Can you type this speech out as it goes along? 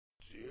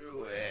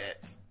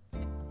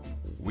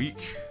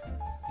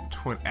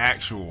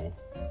actual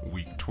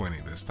week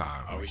 20 this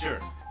time. Are we sure?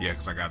 Yeah,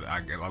 because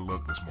I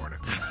looked this morning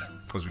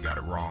because we got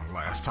it wrong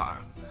last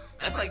time.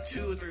 That's like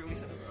 2 or 3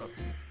 weeks in a row,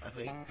 I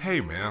think. Hey,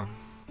 man.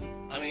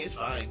 I mean, it's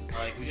fine.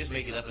 Like, we just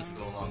make it up as we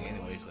go along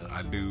anyway, so.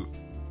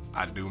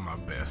 I do my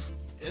best.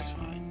 It's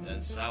fine. I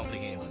don't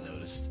think anyone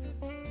noticed.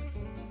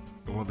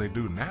 Well, they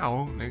do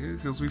now, nigga,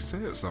 because we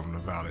said something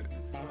about it.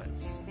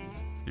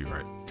 You're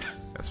right.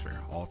 That's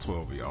fair. All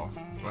 12 of y'all.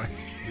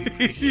 We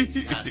appreciate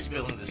you not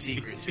spilling the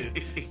secret to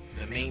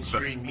the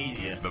mainstream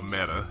media. The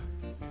meta.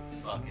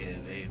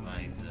 Fucking, they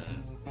might,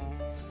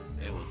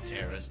 they will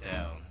tear us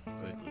down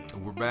quickly.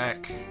 We're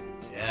back.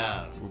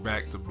 Yeah. We're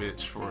back to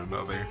bitch for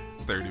another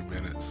 30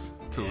 minutes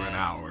to an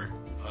hour.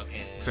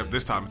 Fucking. Except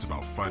this time it's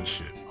about fun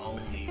shit.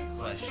 Only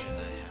question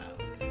I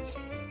have is,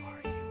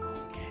 are you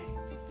okay?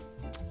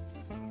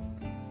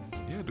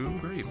 Yeah, dude, I'm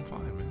great. I'm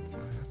fine, man.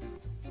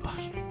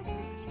 Buster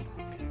is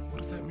broken.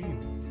 What does that mean?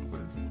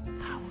 What is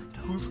Howard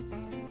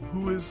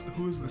who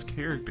is this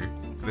character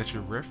that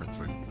you're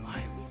referencing?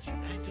 Why would you?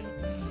 I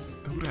don't know.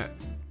 Who that?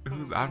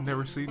 I've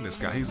never seen this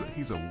guy. He's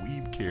a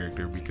weeb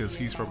character because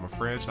he's from a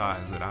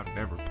franchise that I've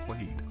never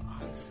played.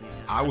 Honestly,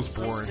 I was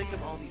so born. sick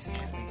of all these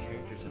anime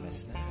characters in my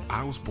snap.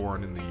 I was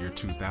born in the year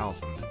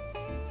 2000,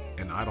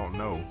 and I don't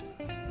know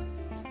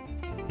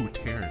who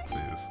Terrence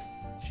is.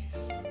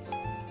 Jesus.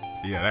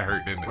 Yeah, that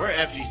hurt, didn't it? We're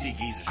FGC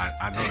geezers.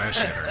 I know that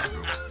shit hurt.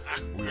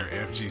 We are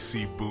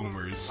FGC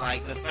boomers.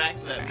 Like the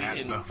fact that we at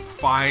can. the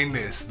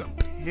finest, the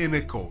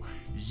pinnacle.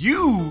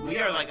 We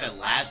are like that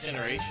last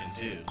generation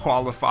too.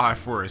 Qualify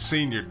for a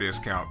senior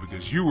discount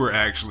because you were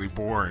actually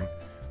born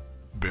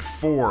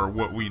before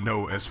what we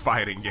know as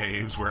fighting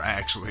games were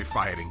actually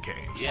fighting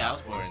games. Yeah, I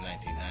was born in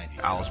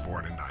 1990. I was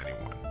born in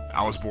 91.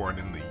 I was born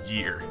in the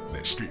year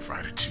that Street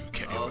Fighter 2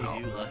 came out. Oh,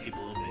 you lucky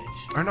little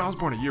bitch. Or no, I was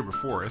born a year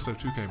before.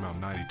 SF2 came out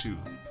in 92.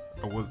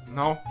 Or was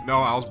no,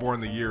 I was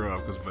born the year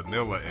of because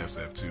Vanilla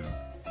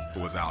SF2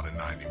 was out in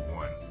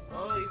 91.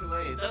 Well, either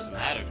way, it doesn't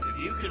matter.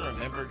 If you can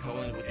remember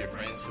going with your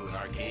friends to an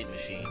arcade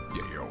machine,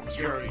 Yeah, you're old as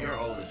fuck. you're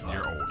old as fuck.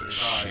 You're old as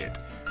Sorry. shit.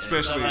 And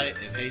Especially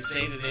if they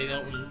say that they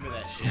don't remember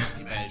that shit,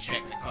 you better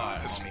check the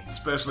card, homie.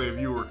 Especially if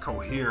you were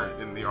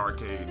coherent in the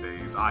arcade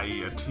days,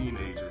 i.e. a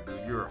teenager,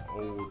 dude. You're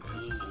old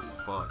as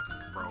fuck,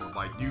 bro.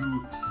 Like,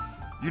 you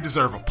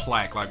deserve a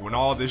plaque. Like, when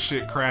all this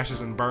shit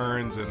crashes and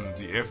burns and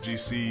the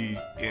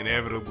FGC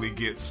inevitably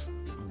gets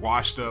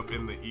washed up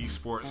in the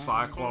esports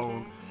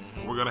cyclone,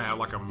 we're gonna have,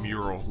 like, a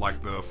mural,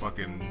 like the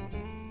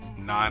fucking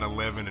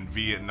 9/11 and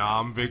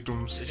Vietnam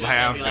victims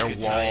have like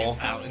their wall.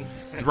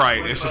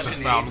 Right, it's just a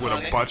fountain with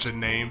a bunch of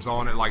names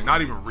on it. Like,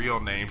 not even real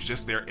names,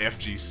 just their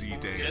FGC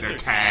days, their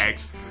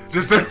tags.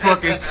 Just their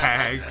fucking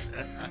tags.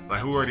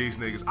 Like, who are these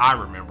niggas? I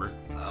remember.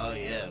 Oh,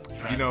 yeah.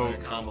 You know,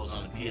 combos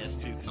on the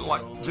PS2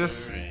 controller. like,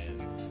 just...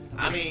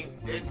 I mean,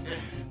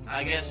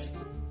 I guess,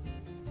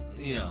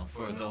 you know,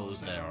 for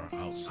those that are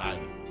outside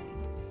of the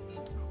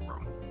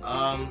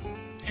loop.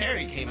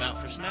 Terry came out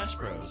for Smash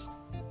Bros.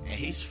 And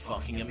he's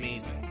fucking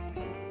amazing.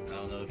 I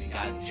don't know if you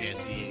got a chance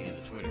to see any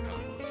of the Twitter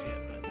combos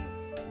yet,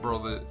 but... Bro,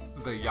 the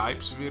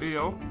Yipes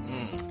video,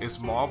 it's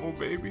Marvel,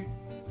 baby.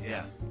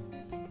 Yeah.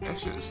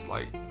 That's just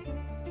like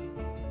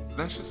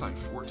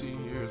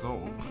 14 years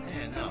old.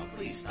 Man, no,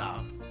 please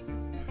stop.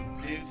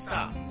 Dude,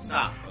 stop.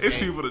 Okay? It's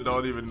people that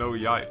don't even know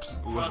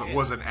Yipes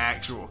was an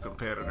actual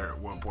competitor at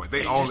one point.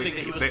 They only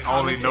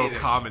know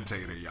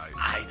commentator Yipes.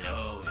 I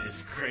know,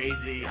 it's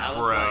crazy. I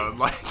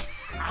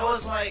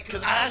was like,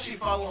 because I actually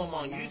follow him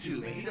on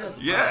YouTube, and he does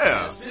a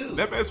podcast too.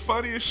 That man's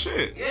funny as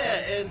shit. Yeah,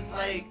 and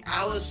like,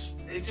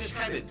 it just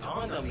kind of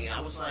dawned on me.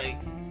 I was like,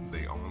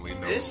 they only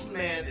know. This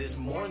man is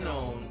more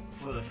known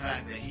for the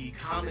fact that he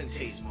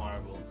commentates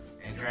Marvel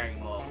and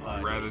Dragon Ball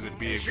FighterZ rather than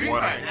being Street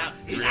Fighter. Now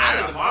he's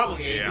out of the Marvel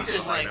game. He's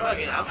just like, fuck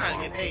it, I'm trying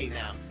to get paid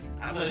now.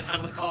 I'm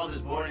gonna call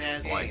this boring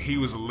ass game. Like, he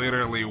was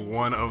literally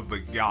one of the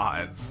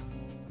gods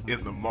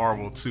in the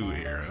Marvel 2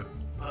 era.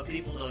 But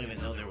people don't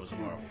even know there was a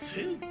Marvel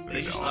 2.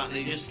 They just thought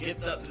they just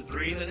skipped up to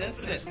 3 and then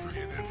Infinite.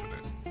 3 and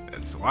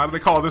Infinite. Why do they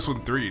call this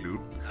one 3, dude?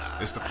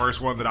 It's the first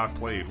one that I've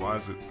played. Why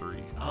is it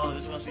 3? Oh,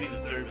 this must be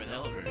the third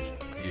vanilla version.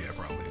 Yeah,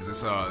 probably.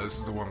 This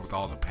is the one with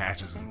all the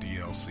patches and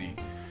DLC.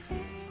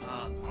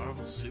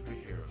 Marvel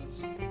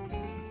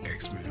superheroes.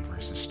 X-Men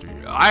versus Street.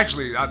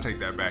 Actually, I'll take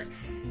that back.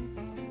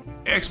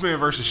 X-Men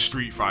versus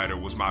Street Fighter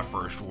was my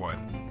first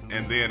one,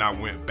 and then I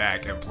went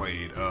back and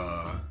played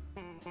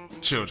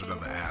Children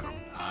of the Atom.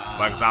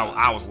 Like, cause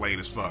I was late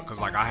as fuck. Cause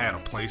like I had a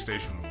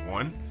PlayStation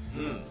 1,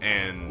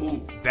 and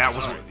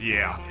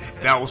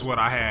that was what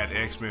I had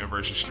X-Men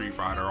versus Street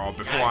Fighter on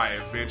before I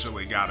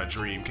eventually got a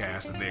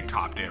Dreamcast and then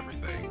copped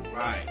everything.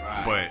 Right.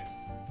 But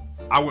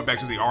I went back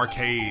to the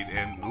arcade,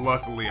 and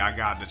luckily I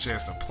got the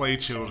chance to play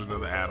Children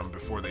of the Atom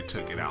before they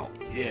took it out.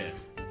 Yeah.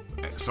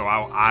 So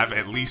I've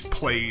at least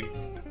played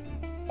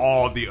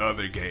all the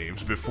other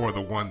games before the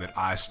one that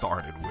I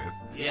started with.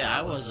 Yeah,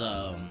 I was,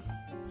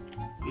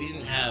 we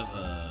didn't have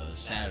a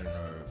Saturn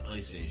or a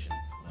PlayStation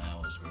when I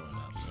was growing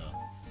up, so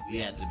we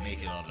had to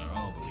make it on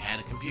our own, but we had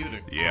a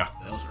computer. Yeah.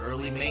 Those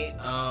early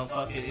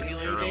fucking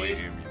emulator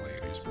days.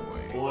 series,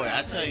 boy. Boy,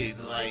 I tell you,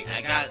 like,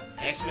 I got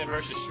X-Men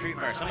vs. Street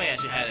Fighter. Somebody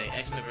actually had an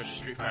X-Men vs.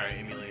 Street Fighter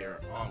emulator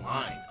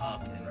online,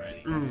 up and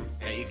ready,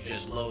 that you could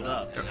just load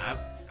up. And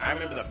I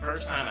remember the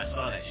first time I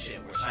saw that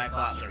shit, where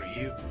Cyclops or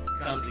Ryu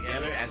come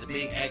together as a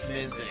big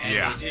X-Men, the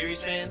anime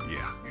series fan.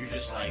 Yeah. You're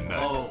just like, Nut.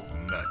 whoa.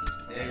 Nut.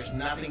 There's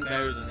nothing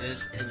better than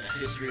this in the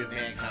history of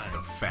mankind.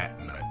 The fat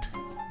nut.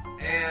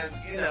 And,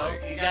 you know,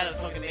 you gotta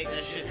fucking make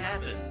that shit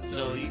happen.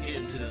 So you get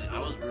into I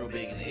was real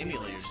big in the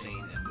emulator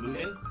scene. And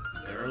Mugen,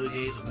 the early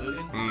days of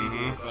Mugen,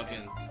 people were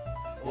fucking...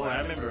 Boy,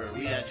 I remember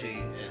we actually,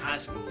 in high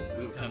school,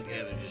 we would come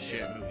together and just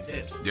share Mugen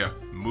tips. Yeah.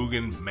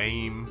 Mugen,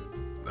 MAME,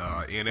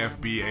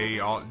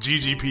 NFBA, all,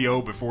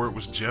 GGPO before it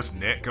was just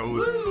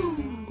netcode.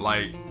 Woo!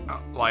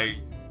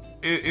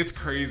 It's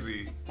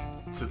crazy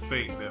to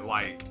think that,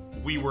 like,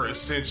 we were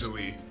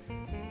essentially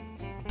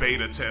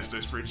beta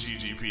testers for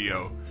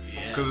GGPO.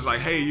 Because it's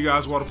like, hey, you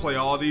guys want to play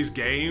all these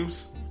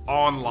games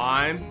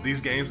online? These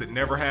games that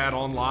never had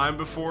online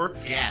before?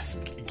 Yes.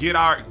 Get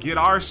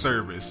our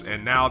service.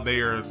 And now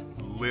they are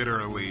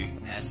literally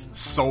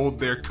sold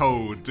their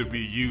code to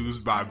be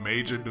used by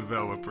major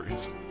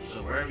developers.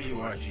 So wherever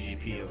you are,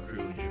 GGPO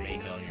crew in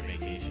Jamaica on your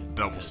vacation.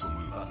 Double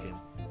salute. Fucking,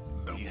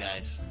 Double. You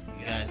guys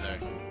are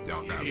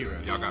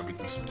heroes. Y'all got me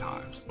through some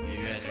times. Yeah,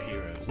 you guys are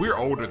heroes. We're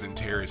older than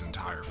Terry's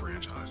entire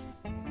franchise.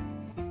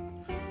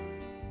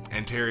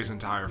 And Terry's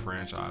entire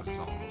franchise is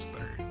almost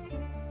 30.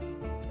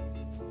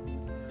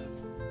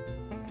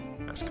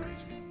 That's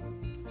crazy.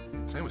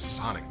 Same with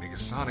Sonic, nigga.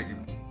 Sonic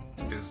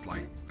is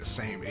like the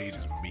same age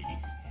as me.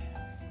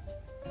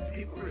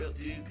 Do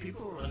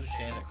people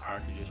understand that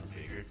cartridges were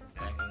bigger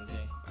back in the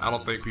day? I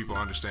don't think people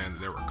understand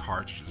that there were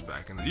cartridges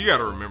back in the day. You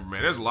gotta remember,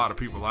 man, there's a lot of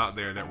people out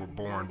there that were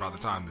born by the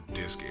time the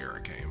disc era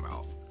came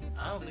out.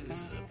 I don't think this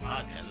is a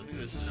podcast. I think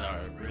this is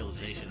our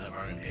realization of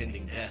our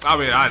impending death. I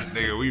mean,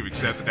 nigga, we've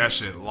accepted that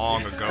shit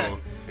long ago.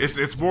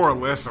 It's more or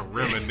less a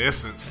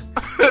reminiscence. I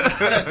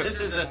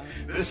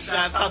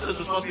thought this was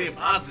supposed to be a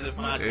positive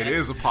podcast. It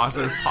is a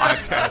positive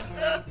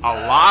podcast.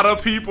 A lot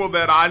of people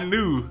that I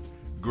knew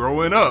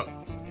growing up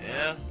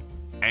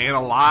ain't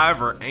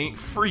alive or ain't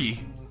free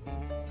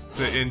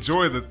to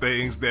enjoy the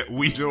things that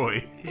we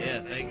enjoy. Yeah,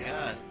 thank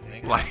God.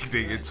 Like,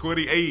 nigga,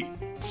 28,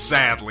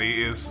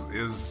 sadly,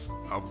 is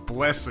a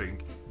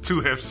blessing to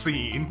have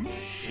seen.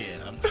 Shit,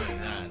 I'm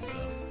 29, so...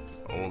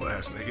 Old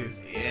ass nigga.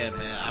 Yeah,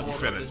 man. I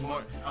woke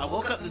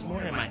up this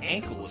morning and my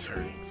ankle was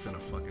hurting. Finna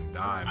fucking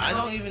die, man. I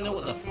don't even know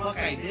what the fuck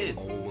I did.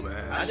 Old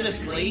ass. I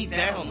just laid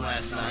down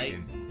last night.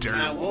 Dirt.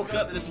 And I woke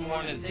up this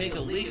morning to take a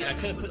leak and I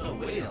couldn't put no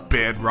weight on it.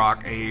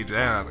 Bedrock age,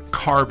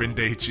 carbon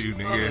date you,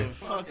 nigga.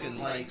 Fucking,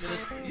 like,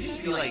 you used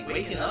to be like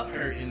waking up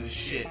hurting and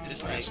shit.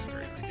 Just like,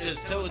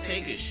 just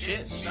take a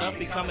shit, stuff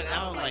be coming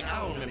out. Like,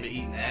 I don't remember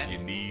eating that.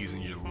 Your knees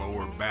and your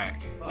lower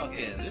back.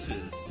 Fucking, this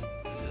is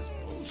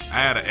bullshit. I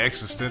had an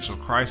existential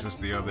crisis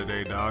the other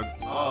day, dog.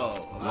 Oh,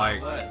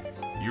 like, what?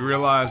 You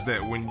realize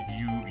that when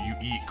you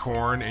eat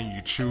corn and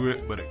you chew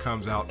it, but it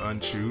comes out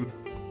unchewed?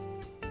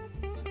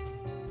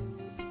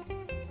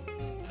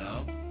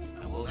 No,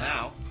 I will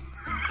now.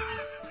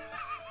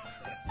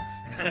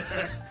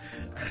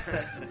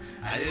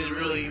 I didn't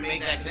really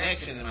make that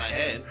connection in my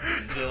head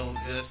until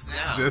just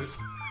now.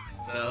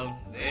 So,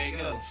 there you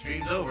go.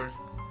 Stream's over.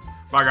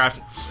 Bye, guys.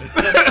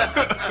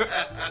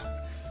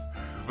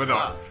 But no,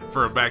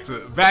 for back to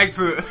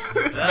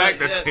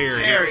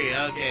Terry. Terry,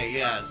 okay,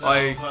 yeah. So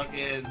like,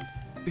 fucking,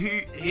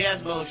 he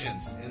has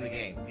motions in the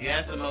game. He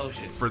has the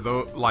motion. For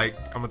those, like,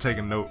 I'm gonna take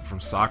a note from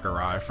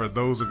Sakurai. For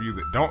those of you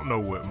that don't know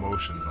what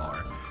motions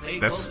are, pay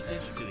close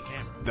attention to the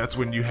camera. That's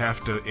when you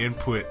have to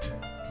input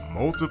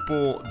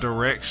multiple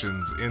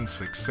directions in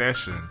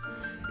succession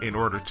in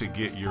order to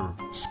get your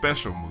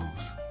special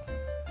moves.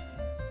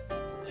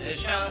 And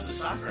shout out to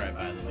Sakurai,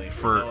 by the way,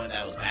 for knowing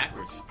that was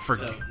backwards.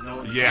 So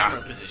knowing the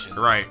camera position.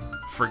 Right.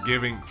 For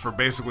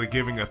basically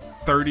giving a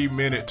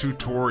 30-minute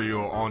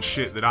tutorial on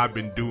shit that I've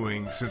been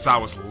doing since I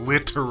was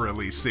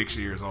literally 6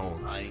 years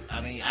old. Like,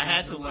 I mean, I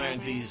had to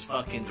learn these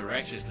fucking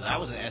directions because I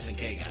was an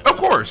SNK guy. Of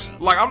course.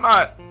 Like, I'm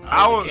not...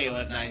 I was a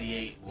KOF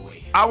 98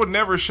 boy. I would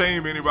never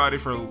shame anybody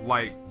for,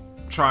 like,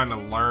 trying to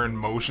learn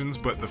motions,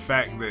 but the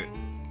fact that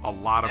a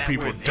lot of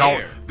people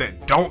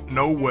don't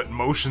know what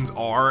motions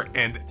are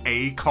and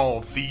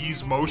call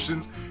these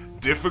motions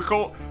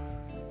difficult.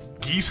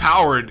 Geese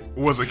Howard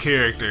was a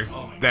character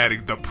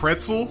that the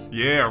pretzel,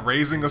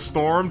 raising a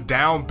storm,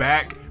 down,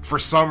 back, for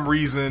some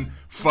reason,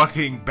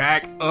 fucking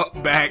back,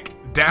 up, back,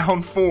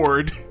 down,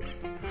 forward,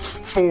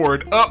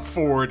 forward, up,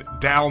 forward,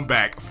 down,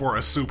 back for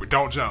a super.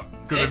 Don't jump,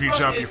 because if you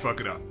jump, you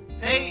fuck it up.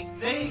 They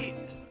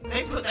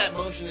put that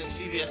motion in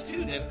CVS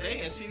 2, didn't they?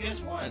 And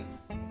CVS 1.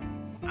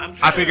 I'm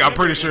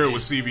pretty sure it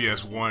was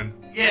CVS 1.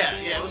 Yeah,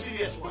 it was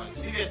CVS 1.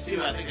 CVS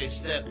 2, I think they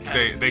stepped.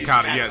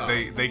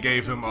 They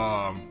gave him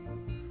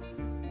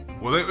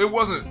well, it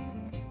wasn't.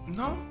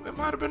 No, it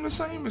might have been the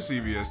same as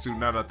CVS 2.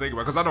 Now that I think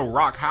about it, because I know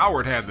Rock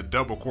Howard had the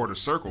double quarter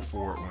circle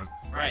forward one.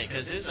 Right,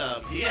 because his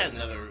he had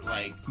another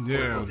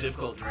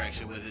difficult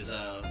direction with his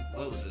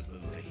what was the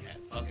move that he had?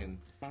 Fucking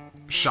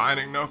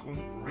Shining Knuckle,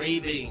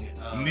 raving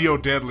Neo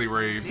Deadly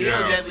Rave.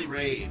 Neo Deadly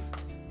Rave.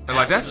 And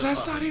like that's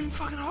not even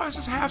fucking hard. It's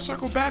just half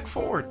circle back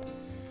forward.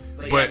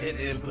 But it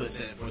inputs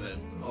in for the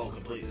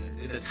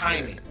completely the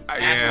timing.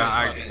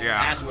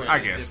 That's where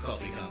the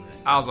difficulty comes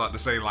in. I was about to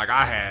say, like,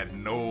 I had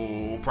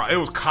no problem. It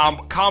was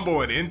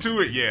comboing into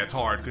it. Yeah, it's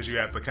hard because you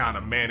have to kind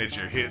of manage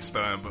your hit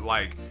stun. But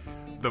like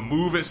the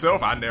move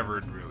itself, I never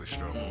really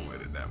struggled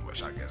with it that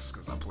much. I guess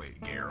because I played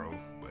Garo.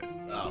 But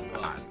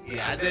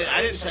I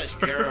didn't touch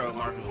Garo or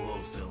Mark of the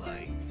Wolves till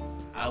like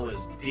I was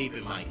deep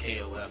in my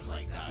KOF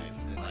like dive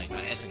and like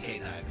my SNK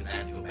dive because I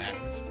had to go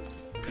backwards.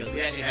 Because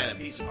we actually had a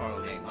pizza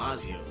parlor named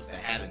Mazio's that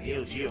had a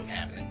Neo Geo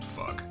cabinet.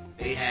 Fuck.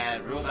 They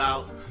had Real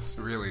Bout. It's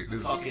really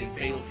fucking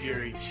Fatal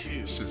Fury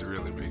 2. It's just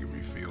really making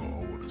me feel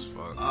old as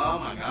fuck. Oh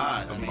my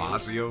god. The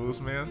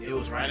Mazio's, man. It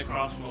was right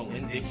across from a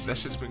Winn-Dixie. That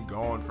shit's been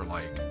gone for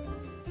like,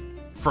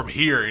 from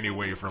here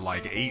anyway, for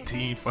like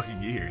 18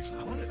 fucking years.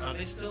 I wonder, are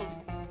they still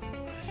around?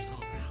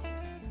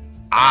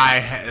 I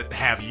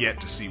have yet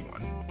to see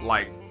one.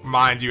 Like,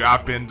 mind you,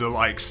 I've been to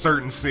like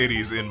certain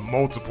cities in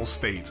multiple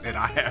states, and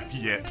I have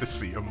yet to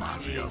see a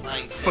Mazio's.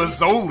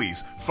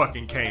 Fazoli's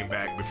fucking came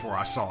back before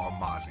I saw a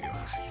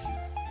Mazio's.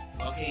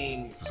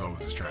 Fucking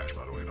Fazoli's is trash,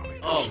 by the way. Don't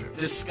eat that shit.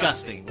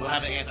 Disgusting. We'll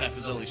have an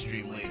anti-Fazoli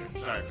stream later.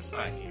 Sorry for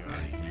spiking,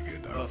 right? Yeah, you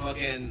good, dog. But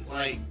fucking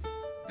like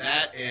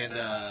that, and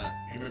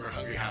you remember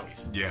Hungry Howie's?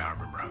 Yeah, I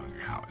remember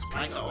Hungry Howie's.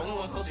 Like the only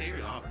one close to here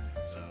in Auburn.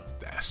 So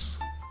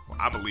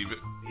I believe it.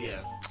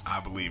 Yeah, I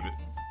believe it.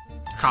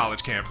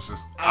 College campuses.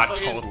 I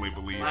totally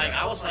believe that.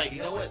 I was like, you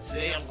know what?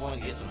 Today I'm going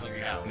to get some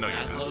Hungry Howie's. No,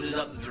 I loaded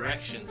up the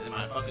directions in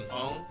my fucking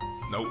phone.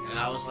 Nope. And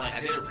I was like,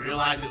 I didn't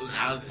realize it was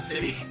out of the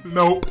city.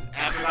 Nope.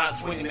 After about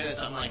 20 minutes,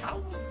 I'm like,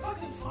 how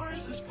fucking far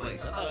is this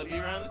place? I thought it would be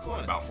around the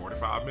corner. About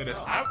 45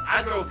 minutes.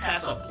 I drove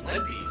past a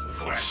Blimpies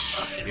before I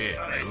shit,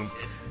 man.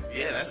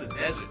 Yeah, that's a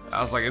desert.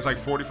 I was like, it's like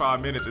 45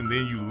 minutes, and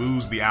then you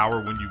lose the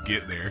hour when you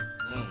get there.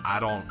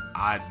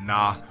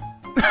 Nah.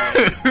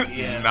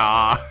 Yeah.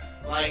 Nah.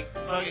 Like,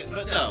 fuck it.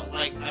 But no,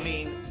 like, it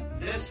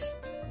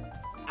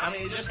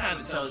just kind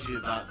of tells you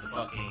about the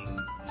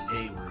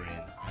day we're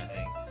in, I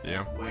think.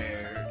 Yeah.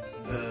 Where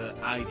the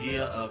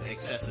idea of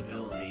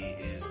accessibility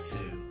is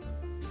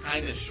to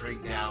kind of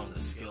shrink down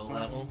the skill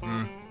level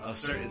of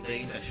certain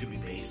things that should be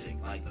basic.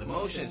 Like, the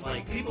motions,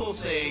 like, people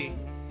say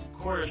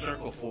quarter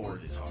circle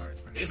forward is hard.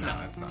 It's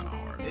not. It's not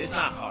hard. It's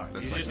not hard.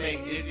 That's you just make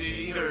it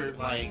either,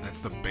 like...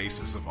 That's the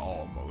basis of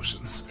all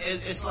motions.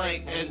 It's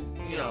like, and,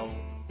 you know...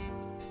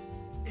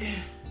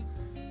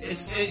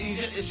 It's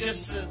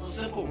just a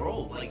simple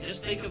roll. Like,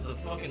 just think of the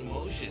fucking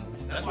motion.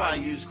 That's why I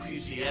use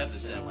QCF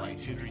instead of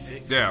like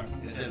 236. Yeah.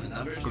 Instead of the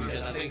numbers. Because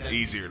I think that's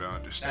easier to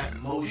understand.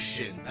 That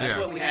motion. That's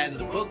what we had in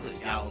the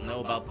booklets. Y'all don't know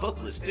about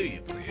booklets, do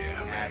you? Yeah, we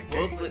man. had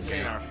booklets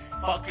in our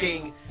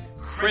fucking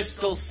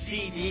crystal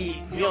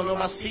CD. You don't know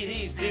about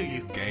CDs, do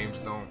you?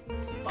 Games don't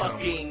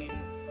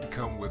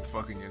come with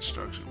fucking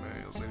instruction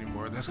manuals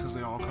anymore. That's because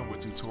they all come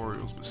with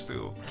tutorials, but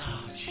still.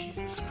 Oh,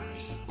 Jesus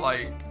Christ.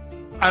 Like,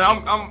 and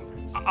I'm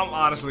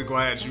honestly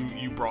glad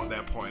you brought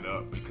that point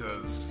up,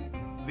 because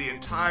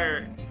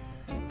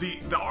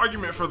the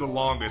argument for the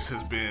longest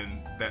has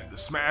been that the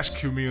Smash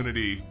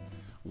community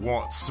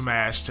wants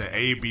Smash to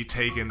A, be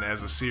taken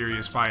as a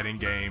serious fighting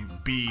game,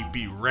 B,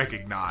 be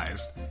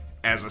recognized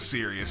as a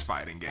serious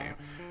fighting game.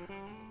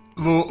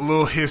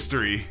 Little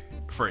history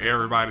for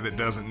everybody that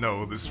doesn't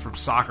know. This is from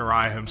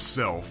Sakurai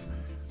himself.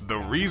 The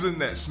reason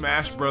that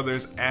Smash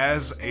Brothers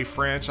as a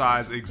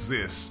franchise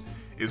exists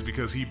is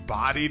because he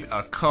bodied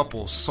a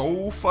couple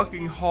so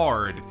fucking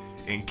hard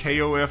in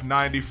KOF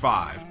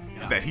 95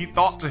 that he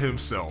thought to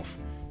himself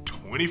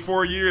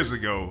 24 years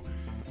ago,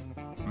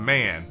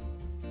 man,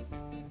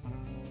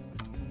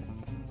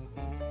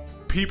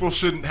 people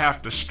shouldn't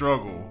have to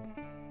struggle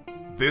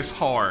this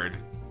hard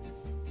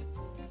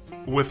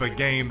with a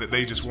game that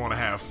they just want to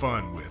have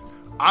fun with.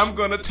 I'm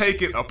gonna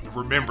take it up.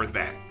 Remember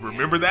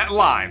that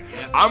line.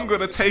 I'm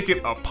gonna take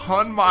it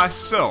upon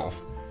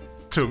myself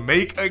to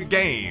make a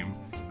game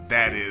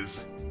that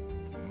is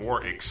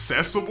more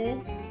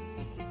accessible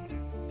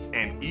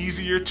and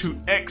easier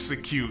to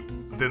execute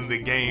than the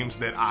games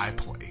that I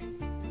play.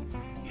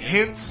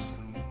 Hence,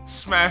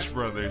 Smash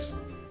Brothers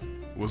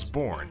was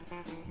born.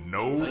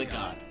 No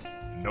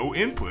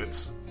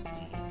inputs.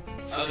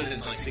 Other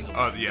than like single.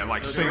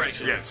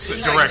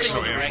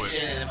 Directional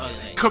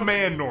inputs.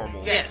 Command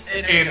normals. Yes,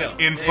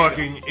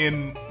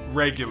 in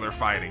regular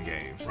fighting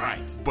games. Right.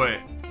 But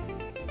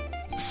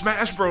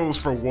Smash Bros.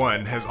 For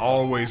one has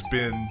always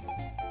been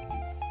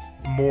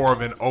more of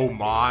an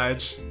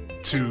homage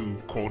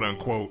to quote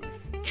unquote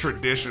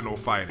traditional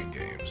fighting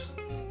games.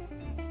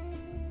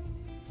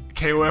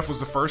 KOF was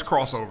the first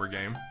crossover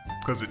game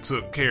because it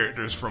took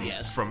characters from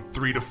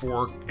 3 to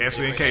 4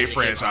 SNK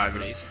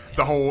franchises.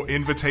 The whole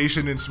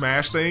invitation and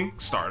Smash thing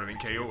started in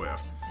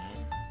KOF.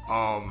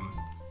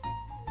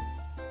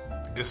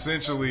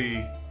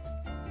 Essentially,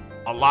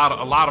 a lot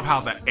of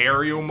how the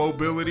aerial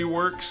mobility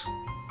works.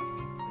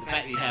 The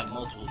fact that you have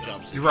multiple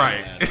jumps.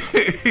 Right.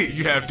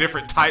 You have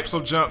different types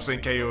of jumps in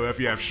KOF.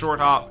 You have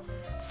short hop,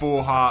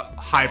 full hop,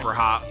 hyper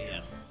hop. Yeah.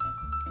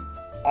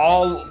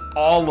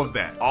 All of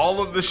that. All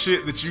of the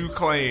shit that you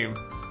claim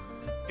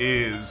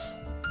is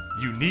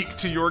unique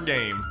to your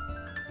game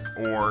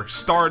or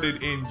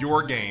started in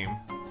your game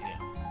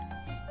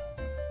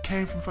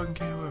came from fucking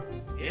KOF.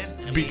 Yeah,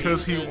 I mean,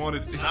 because he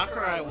wanted.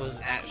 Sakurai was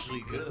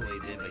actually good the way he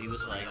did, but he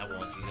was like, "I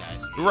want you guys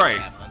to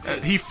have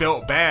fun." He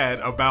felt bad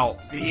about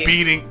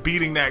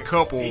beating that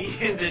couple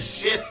beating the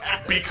shit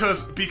out of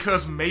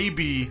because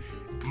maybe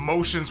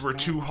motions were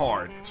too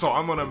hard. So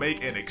I'm gonna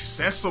make an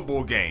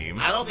accessible game.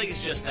 I don't think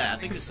it's just that. I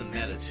think it's the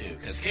meta too,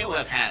 because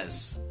KOF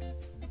has.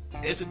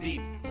 It's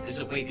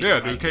a way deep.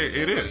 Yeah, dude,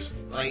 it is.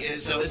 Like,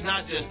 so it's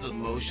not just the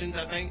motions.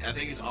 I think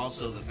it's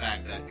also the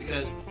fact that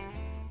because.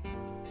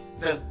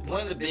 One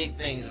of the big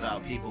things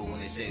about people when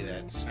they say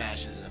that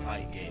Smash is in a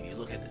fighting game, you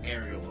look at the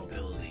aerial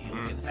mobility, you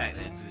look at the fact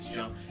that it's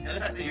jump, and the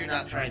fact that you're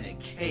not trying to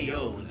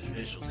KO in the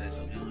traditional sense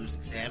of you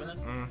losing stamina,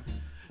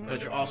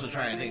 but you're also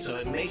trying to think. So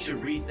it makes you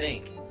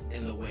rethink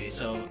in the way.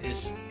 So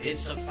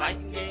it's a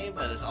fighting game,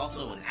 but it's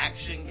also an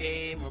action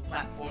game or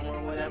platform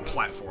or whatever.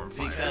 Platform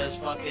fighting. Because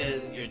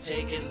fucking you're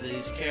taking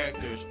these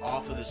characters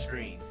off of the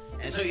screen,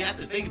 and so you have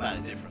to think about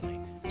it differently.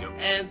 Yep.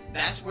 And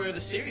that's where the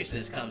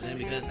seriousness comes in,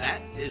 because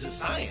that is a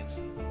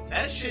science.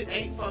 That shit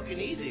ain't fucking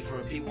easy for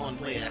people to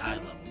play at high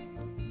level.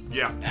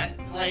 Yeah. That,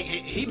 like,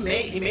 he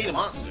made a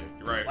monster.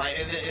 Right. Like,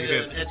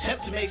 in an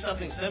attempt to make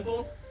something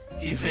simple,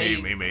 he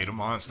made a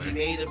monster. He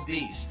made a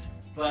beast.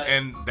 But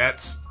and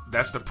that's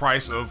the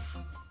price of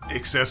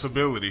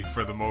accessibility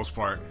for the most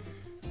part.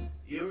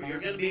 You're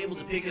going to be able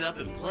to pick it up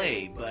and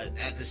play, but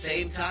at the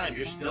same time,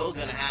 you're still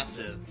going to have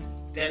to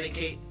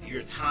dedicate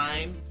your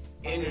time,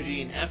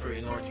 energy, and effort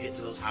in order to get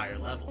to those higher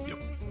levels. Yep.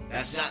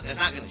 That's not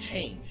going to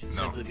change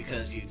simply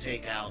because you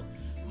take out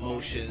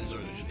motions or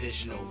the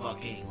traditional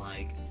fucking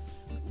like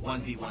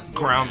 1v1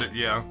 grounded,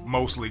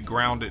 mostly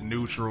grounded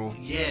neutral.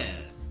 Yeah.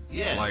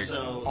 Like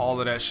so all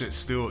of that shit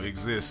still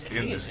exists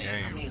in this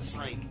game. I mean, it's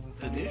like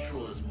the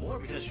neutral is more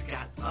because you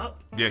got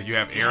up. Yeah, you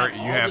have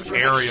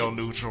aerial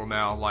neutral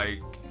now,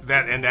 like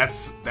that, and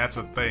that's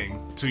a thing.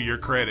 To your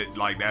credit,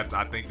 like that,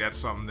 I think that's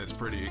something that's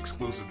pretty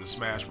exclusive to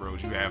Smash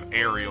Bros. You have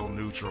aerial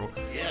neutral.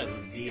 Yeah,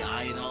 with DI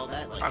and all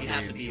that. Like, you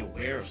have to be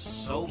aware of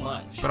so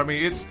much. But I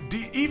mean, it's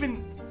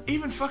even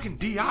fucking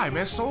DI,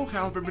 man. Soul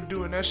Calibur been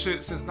doing that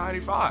shit since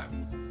 '95.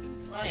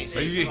 I ain't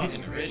saying it's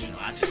fucking original.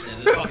 I just said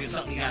it's fucking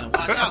something you gotta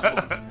watch out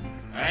for.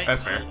 Alright?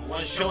 That's fair.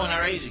 One showing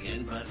our age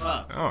again, but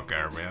fuck. I don't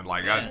care, man.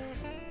 Like,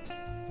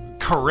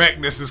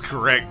 correctness is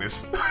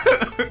correctness.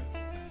 Goddamn.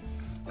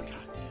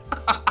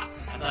 I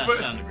thought I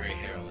found a gray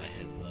hair on my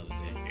head the other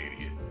day.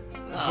 Idiot.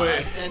 No,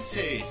 but, that's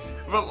serious.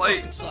 But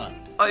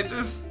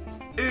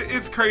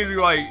it's crazy.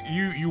 Like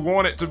you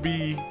want it to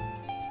be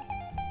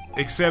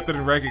accepted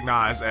and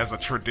recognized as a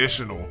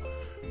traditional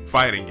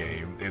fighting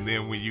game, and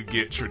then when you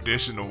get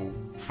traditional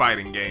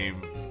fighting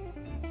game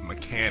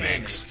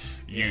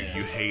mechanics, you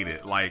hate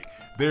it. Like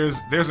there's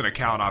an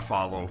account I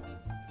follow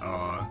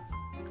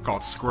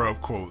called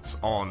Scrub Quotes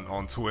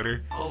on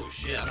Twitter. Oh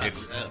shit,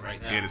 it's that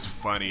right now. It is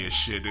funny as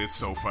shit. It's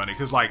so funny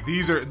because like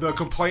these are the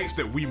complaints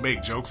that we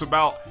make jokes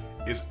about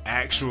is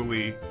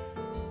actually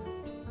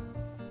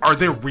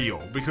they're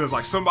real, because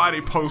like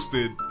somebody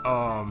posted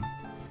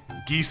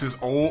Geese's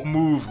old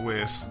move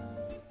list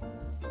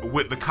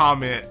with the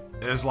comment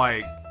as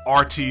like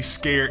RT to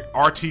scare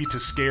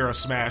a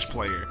Smash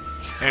player,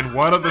 and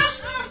one of the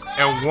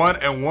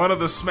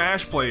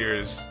Smash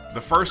players,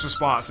 the first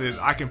response is,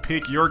 I can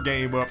pick your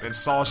game up and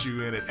sauce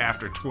you in it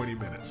after 20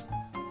 minutes.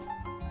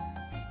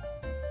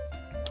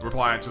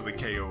 Replying to the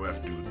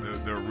KOF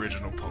dude, the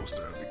original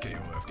poster of the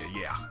KOF game.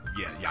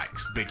 Yeah,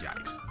 yikes. Big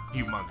yikes.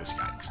 Humongous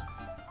yikes.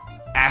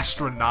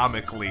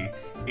 Astronomically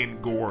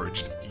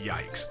engorged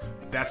yikes.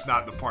 That's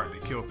not the part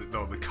that killed it,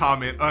 though. The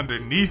comment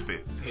underneath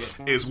it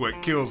is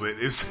what kills it.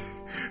 This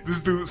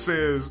dude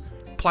says,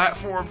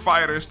 platform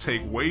fighters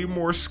take way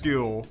more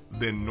skill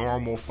than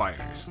normal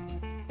fighters.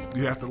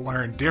 You have to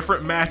learn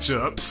different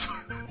matchups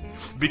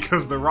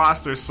because the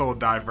roster is so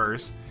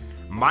diverse.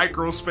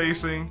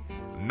 Microspacing,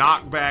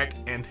 knockback,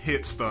 and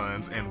hit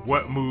stuns, and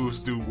what moves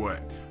do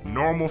what.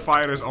 Normal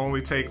fighters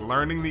only take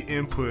learning the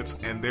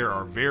inputs, and there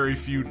are very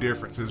few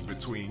differences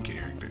between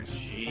characters.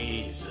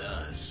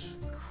 Jesus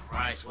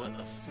Christ, what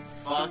the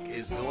fuck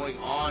is going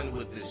on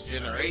with this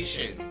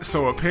generation?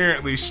 So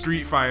apparently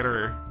Street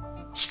Fighter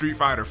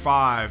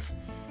 5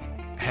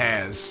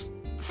 has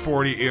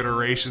 40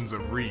 iterations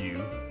of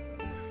Ryu,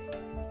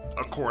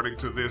 according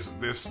to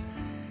this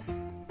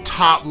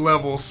top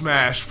level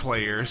Smash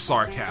player.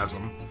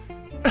 Sarcasm.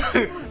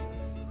 They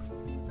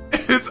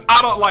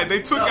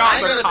took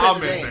out the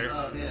commenter.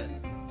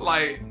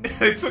 Like,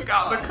 they took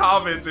out the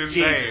commenter's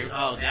name.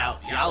 Oh, y'all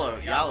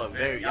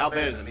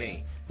better than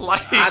me.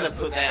 Like, I'd have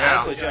put that.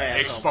 I'd put your ass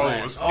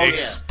expose. on blast.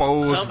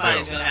 Expose them.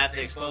 Somebody's gonna have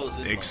to expose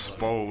this.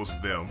 Expose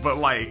them. But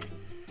like,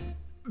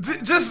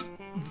 just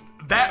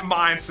that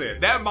mindset.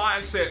 That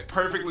mindset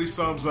perfectly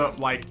sums up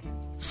like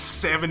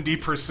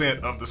 70%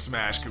 of the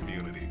Smash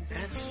community.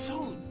 That's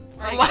so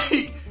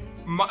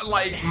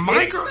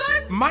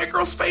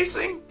micro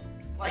spacing.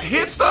 Like,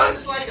 hit stun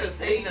is like a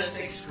thing that's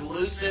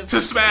exclusive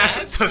to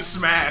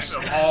Smash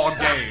of all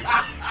games.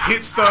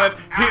 Hit stun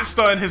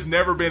has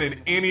never been in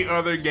any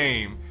other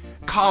game.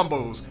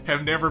 combos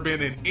have never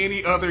been in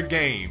any other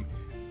game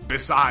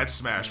besides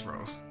Smash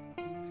Bros.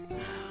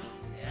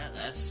 Yeah,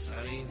 that's,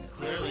 I mean,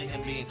 clearly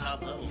him being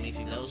top level means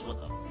he knows what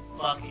the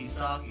fuck he's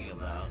talking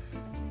about.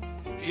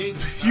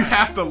 Jesus You Christ.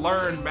 have to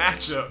learn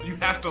matchup. You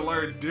have to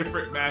learn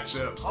different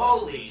matchups.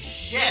 Holy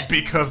shit!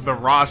 Because the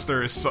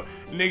roster is so...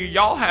 Nigga,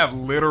 y'all have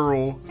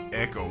literal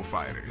Echo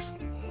Fighters.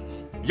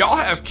 Y'all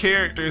have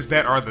characters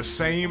that are the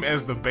same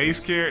as the base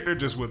character,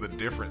 just with a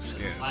different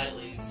skin.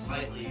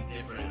 Slightly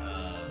different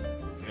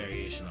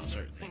variation on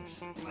certain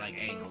things, like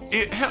angles.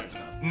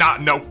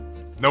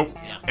 Nope.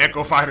 Yeah.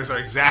 Echo Fighters are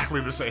exactly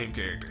the same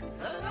character.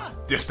 No, they're not.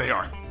 Yes, they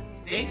are.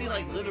 Daisy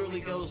like literally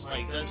goes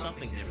like does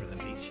something different than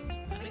Peach.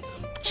 I think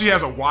so. She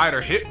has a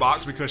wider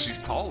hitbox because she's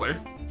taller,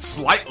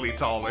 slightly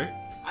taller.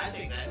 I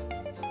take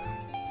that.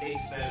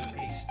 Daisy's better than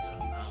Peach, so I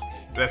don't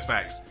care. That's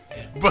facts.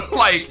 Yeah. But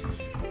like,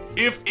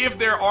 if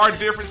there are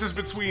differences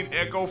between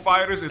Echo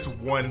Fighters, it's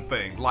one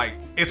thing. Like,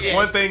 it's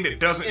one thing that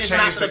doesn't It's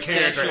change not the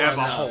character as a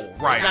enough. whole,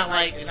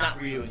 right? It's not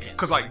Ryu and Ken.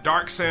 Because like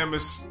Dark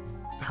Samus,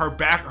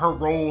 her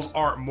rolls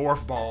aren't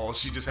morph balls.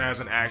 She just has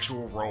an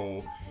actual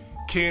roll.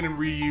 Ken and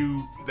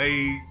Ryu,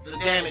 The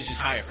damage is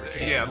higher for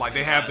Ken. yeah, like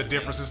they have the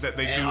differences that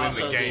they do in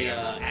the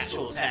games. The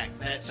actual attack.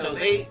 So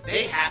they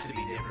have to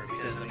be different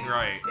because I mean,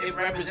 Right. it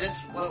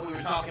represents what we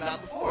were talking about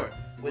before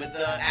with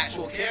the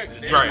actual characters.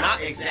 They're Right.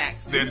 not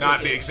exact. They're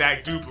not the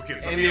exact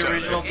duplicates of in each the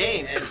original other.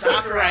 game, and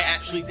Sakurai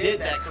actually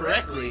did that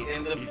correctly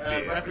and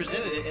did.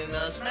 represented it in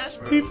Smash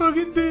Bros. He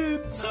fucking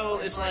did. So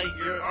it's like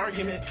your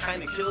argument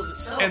kind of kills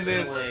itself And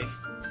then- in a way.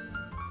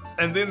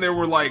 And then there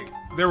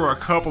were a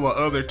couple of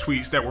other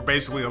tweets that were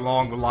basically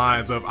along the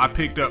lines of, I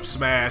picked up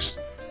Smash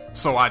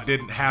so I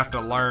didn't have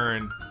to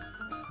learn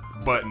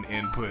button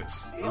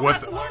inputs. You don't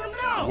have to learn them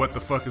now. What the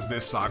fuck is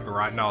this,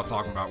 Sakurai? No, I'm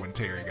talking about when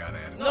Terry got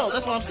at it. No,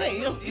 that's what I'm saying.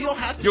 You don't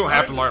have to. You don't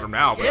have to learn them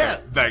now, but Yeah.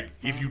 like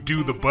if you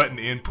do the button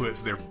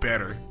inputs, they're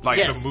better. Like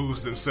Yes. the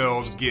moves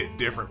themselves get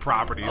different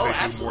properties. Oh, they do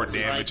more absolutely.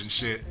 damage Like, and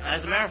shit.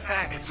 As a matter of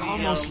fact, It's you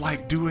almost know,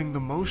 like doing the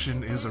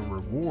motion is a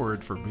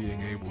reward for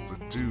being able to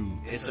do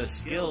it's a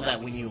skill that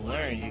when you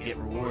learn, you get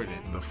rewarded.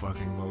 the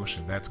fucking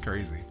motion. That's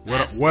crazy.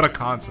 That's- What a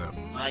concept.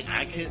 Like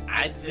I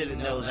didn't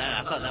know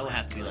that. I thought that would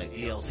have to be like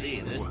DLC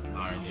in this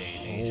modern day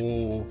and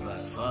age.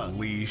 But fuck,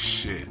 Holy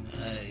shit.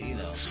 you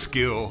know.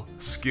 Skill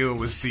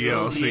is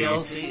DLC.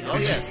 DLC. Oh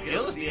yeah,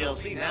 skill is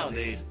DLC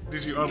nowadays.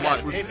 Did you gotta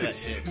unlock the pay for that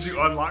shit. Did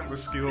you unlock the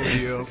skill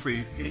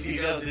DLC? Did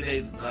you know? Did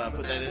they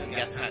put that in? You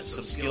got to have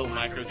some skill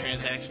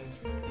microtransactions.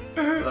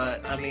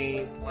 But I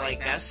mean, like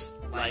that's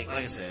like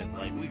I said,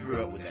 like we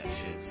grew up with that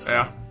shit. So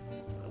Yeah.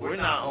 we're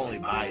not only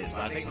biased,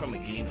 but I think from a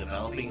game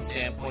developing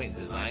standpoint,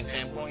 design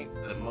standpoint,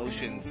 the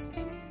motions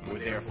were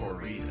there for a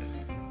reason.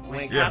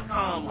 When Yeah.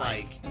 Capcom,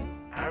 like,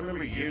 I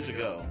remember years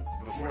ago,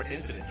 before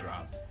Infinite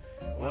dropped,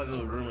 one of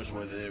the rumors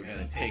were that they were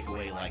going to take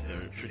away, like,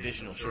 the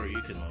traditional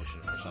Shoryuken motion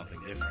for something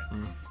different.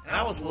 And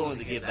I was willing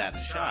to give that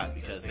a shot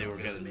because they were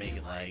going to make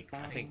it, like,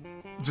 I think,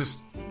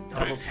 Just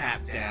double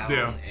tap down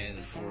Yeah. and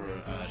for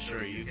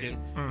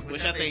Shoryuken,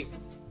 which I think,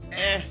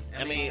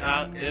 I mean,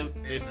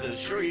 if the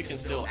Shoryuken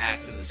still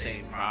acts in the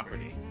same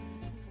property,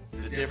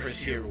 the difference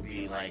here will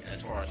be like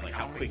as far as like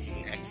how quick you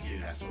can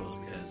execute, I suppose,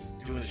 because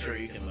doing the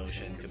Shoryuken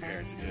motion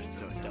compared to just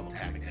doing double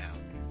tapping down,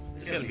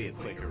 it's going to be a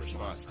quicker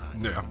response time.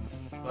 yeah.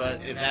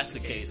 But if that's the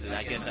case, then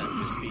I guess that would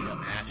just speed up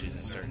matches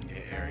in certain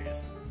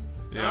areas.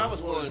 Yeah. Now, I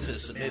was willing to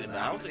submit it, but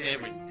I don't think they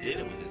ever did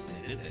it with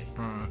Infinite, did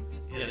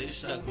they? Yeah, they just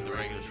stuck with the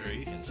regular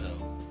Shoryuken. So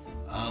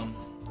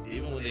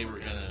even when they were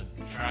gonna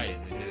try it,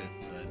 they didn't.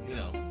 But you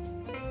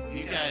know,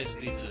 you guys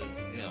need to,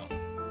 you know,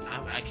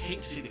 I hate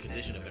to see the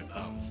condition of their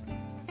thumbs.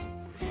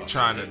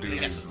 Trying to do They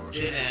got these some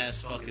motions. thin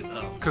ass fucking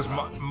thumbs. Because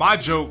my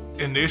joke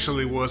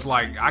initially was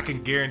like, I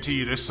can guarantee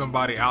you there's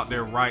somebody out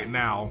there right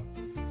now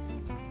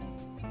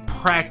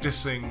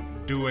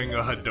practicing doing a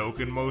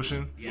Hadoken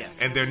motion. Yes.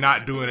 And they're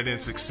not doing it in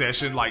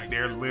succession. Like,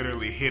 they're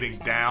literally hitting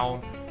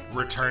down,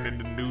 returning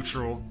to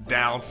neutral,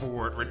 down,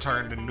 forward,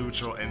 return to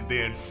neutral, and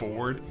then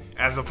forward,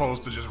 as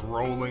opposed to just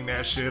rolling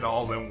that shit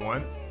all in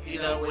one. You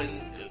know, when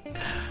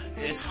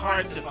it's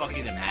hard to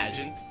fucking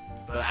imagine,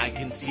 but I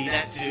can see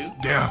that too.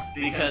 Yeah.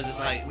 Because it's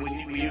like when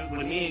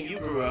me and you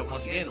grew up,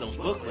 once again, those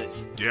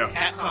booklets. Yeah.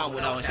 Capcom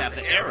would always have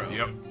the arrow.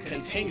 Yep.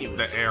 Continuous.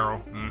 The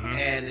arrow.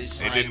 And it's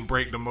It like, didn't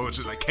break the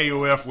motion. Like,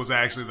 KOF was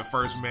actually the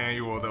first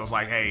manual that was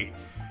like, hey,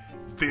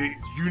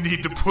 you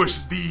need to push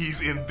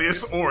these in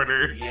this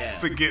order Yeah.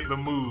 to get the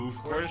move.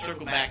 quarter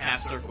circle back,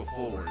 half circle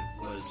forward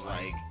was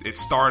like, It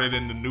started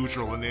in the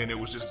neutral, and then it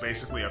was just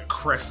basically a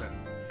crescent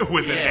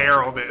with an Yeah.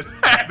 arrow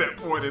that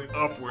pointed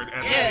upward.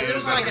 At the yeah, end it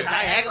was of like the- a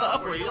diagonal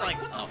upward. You're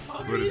like, what the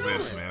fuck are What you is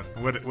this, doing?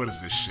 man? What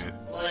is this shit?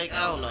 Like,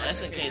 I don't know.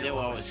 SNK, they were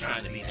always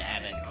trying to be the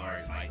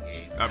avant-garde fighting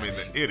game. I mean,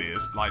 it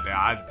is like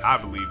that. I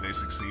believe they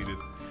succeeded.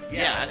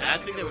 Yeah, I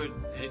think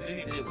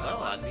they did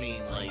well. I mean,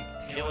 like,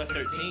 KOF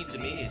 13 to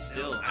me is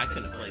still, I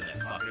couldn't play that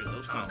fucker.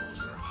 Those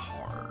combos are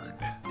Hard.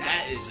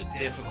 That is a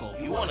difficult.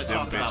 You want to Them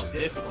talk about bitches.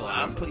 difficult?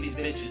 I'm putting these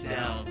bitches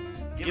down.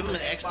 Give them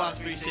an Xbox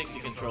 360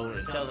 controller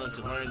and tell them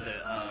to learn the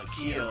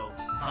Kyo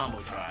combo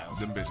trials.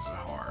 Them bitches are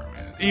hard,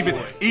 man.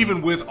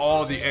 Even with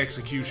all the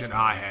execution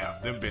I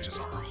have, them bitches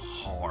are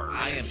hard.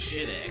 I am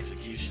shit at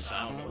execution, so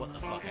I don't know what the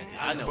fuck I did.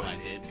 I know what I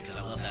did because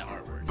I love that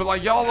artwork. But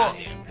like y'all are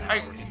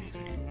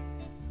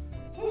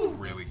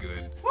really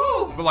good.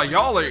 Woo! But like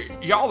y'all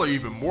are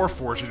even more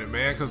fortunate,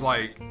 man, because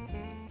like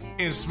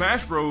in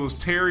Smash Bros,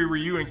 Terry,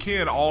 Ryu, and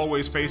Ken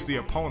always face the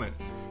opponent.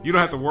 You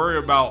don't have to worry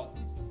about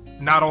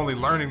not only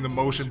learning the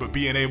motion but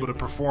being able to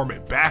perform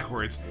it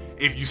backwards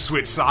if you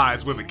switch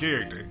sides with a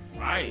character.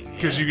 Right.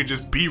 Because you can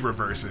just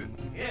reverse it.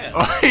 Yeah.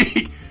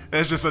 Like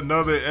that's just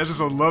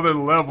another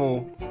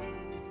level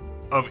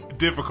of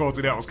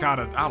difficulty that was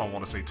kind of, I don't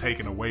want to say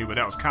taken away, but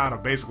that was kind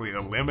of basically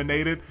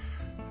eliminated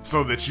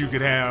so that you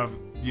could have,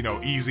 you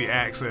know, easy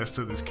access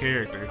to this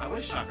character. I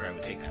wish Sakurai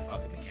would take that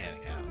fucking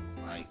mechanic out.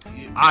 Like,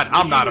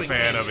 I'm not a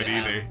fan of it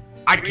either.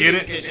 I get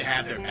it. Kids should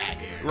have their back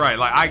area. Right,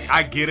 like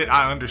I get it,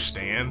 I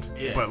understand,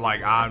 yeah. But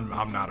like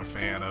I'm not a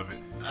fan of it.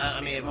 I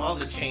mean, of all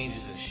the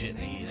changes and shit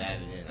that he's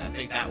added in, I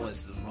think that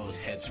was the most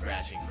head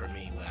scratching for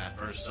me when I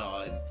first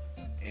saw it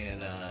in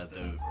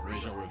the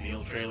original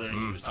reveal trailer.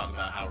 He was talking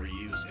about how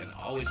Ryu's can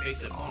always face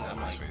the opponent.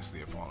 Always face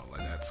the opponent,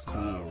 like that's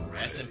cool.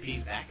 Rest in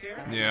peace, back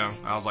air. Yeah,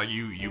 I was like,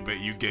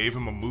 you gave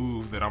him a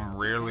move that I'm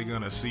rarely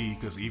gonna see,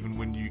 because even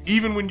when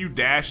you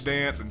dash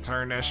dance and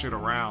turn that shit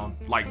around,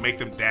 like make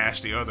them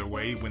dash the other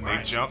way when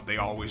they jump, they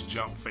always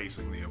jump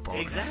facing the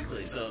opponent.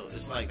 Exactly. So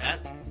it's like that.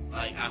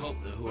 Like I hope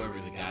that whoever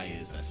the guy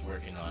is that's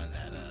working on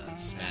that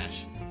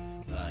Smash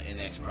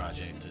NX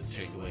project to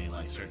take away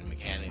like certain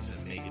mechanics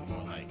and make it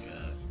more like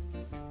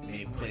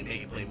make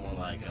it play more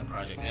like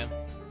Project M.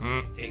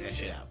 Take that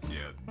shit out.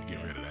 Yeah,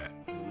 get rid of that.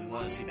 We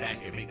want to see back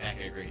air, make back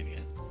air great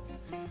again.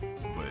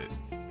 But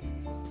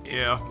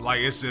yeah, like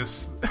it's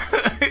just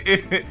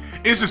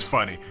it's just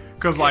funny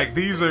because like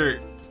these are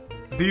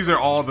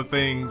all the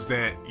things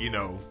that, you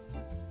know,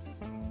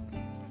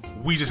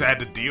 we just had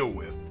to deal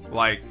with.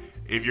 Like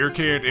if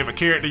a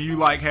character you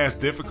like has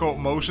difficult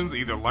motions,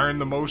 either learn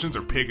the motions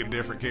or pick a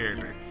different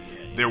character.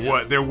 There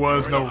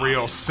was no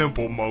real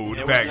simple mode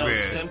back then. There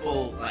was no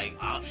simple like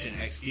option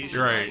execution.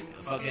 Right. Like,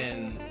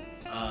 fucking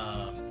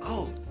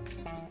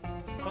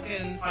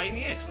fucking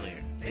Fighting EX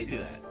player. They do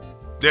that.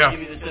 Yeah. They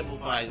give you the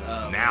simplified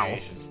now.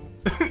 variations.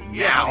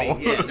 Now. I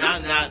mean, yeah,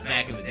 not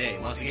back in the day.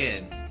 Once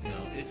again,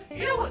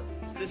 you know what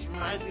this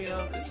reminds me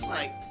of? This is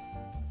like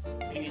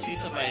when you see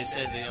somebody that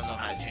said they don't know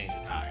how to change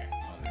a tire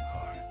on their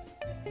car.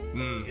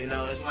 You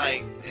know, it's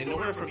like, in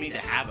order for me to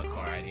have a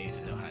car, I need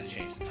to know how to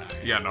change the tire.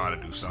 You gotta know how to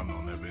do something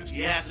on that bitch.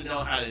 You have to know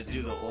how to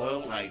do the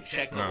oil, like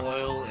check the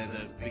oil,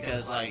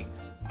 because like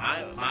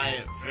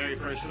my very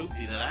first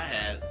hoopty that I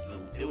had,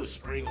 it was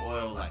spring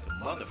oil like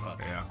a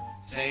motherfucker. Yeah.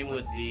 Same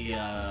with the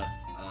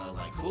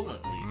like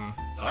coolant leak.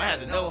 So I had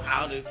to know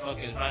how to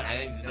fucking find. I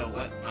didn't know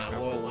what my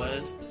oil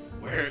was,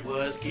 where it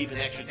was, keep an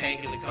extra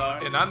tank in the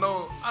car. And I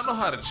know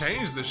how to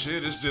change the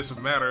shit. It's just a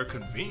matter of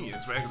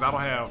convenience, man, because I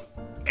don't have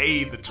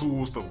the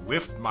tools to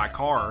lift my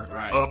car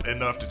up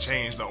enough to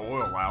change the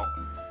oil out.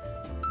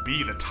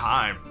 B, the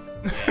time.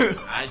 Yeah,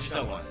 I just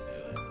don't want to do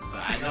it,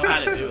 but I know how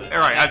to do it. All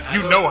right,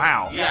 you know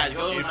how. Yeah, I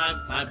go with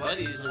my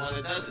buddy is the one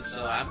that does it,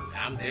 so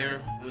I'm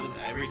there with him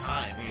every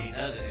time, and he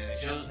does it, and it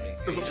shows me.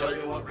 He shows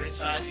me what wrench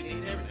size you need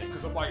and everything.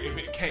 Because I'm like,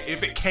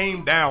 if it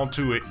came down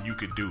to it, you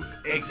could do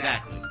it.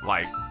 Exactly.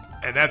 Like,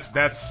 and that's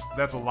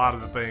a lot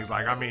of the things.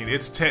 Like, I mean,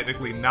 it's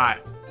technically not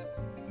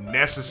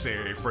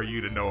necessary for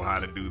you to know how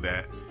to do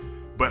that.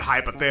 But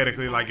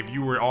hypothetically, like if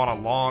you were on a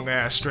long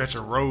ass stretch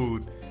of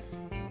road,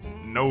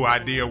 no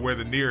idea where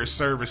the nearest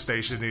service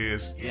station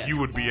is, you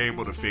would be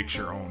able to fix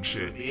your own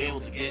shit. You'd be able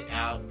to get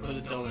out, put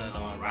a donut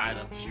on, ride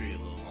up the street a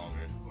little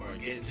longer, or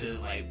get into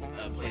like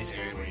a place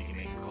area where you can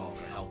make a call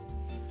for help.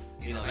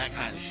 You know, that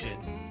kind of shit.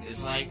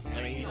 It's like,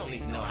 I mean, you don't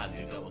need to know how to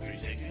do double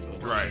 360s,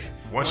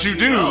 but once you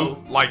do,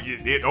 know, like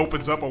it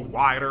opens up a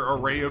wider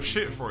array of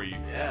shit for you.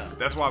 Yeah.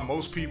 That's why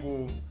most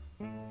people,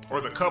 or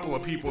the couple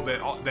of people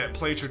that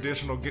play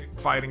traditional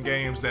fighting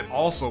games that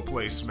also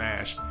play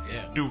Smash,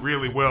 do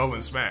really well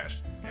in Smash.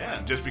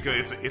 Yeah. Just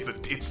because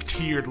it's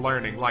tiered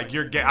learning. Like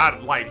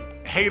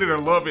like hate it or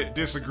love it,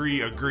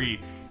 disagree, agree.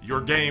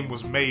 Your game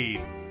was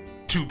made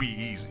to be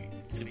easy.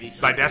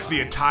 Like that's the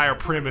entire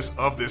premise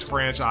of this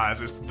franchise.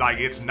 It's like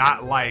it's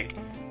not like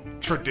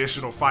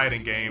traditional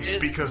fighting games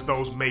because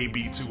those may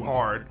be too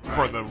hard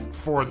for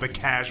the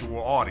casual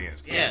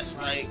audience. Yes,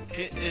 like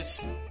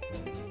it's.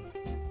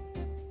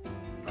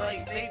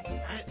 Like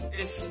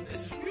it's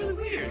really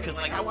weird because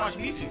like I watch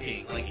Mewtwo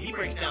King, like he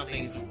breaks down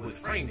things with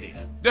frame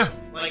data. Yeah.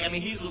 Like I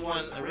mean he's the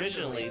one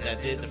originally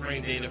that did the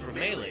frame data for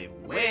Melee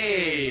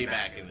way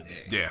back in the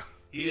day. Yeah.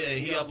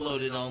 He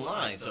uploaded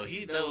online, so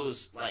he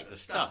knows like the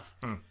stuff.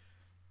 And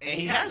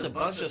he has a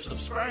bunch of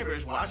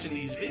subscribers watching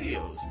these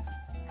videos.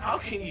 How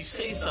can you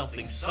say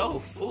something so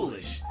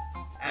foolish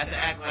as to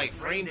act like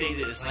frame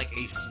data is like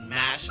a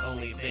Smash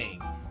only thing?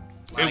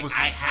 Like,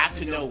 I have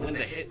to know when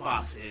the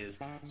hitbox is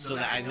so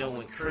that I know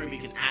when Kirby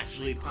can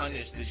actually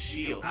punish the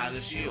shield out of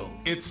the shield.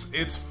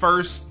 It's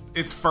first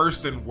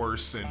and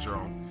worst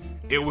syndrome.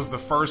 It was the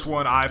first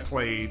one I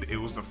played. It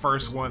was the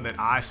first one that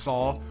I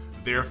saw.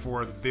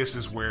 therefore this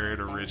is where it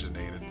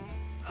originated.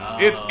 Oh,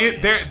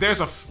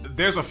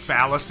 There's a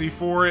fallacy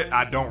for it.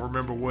 I don't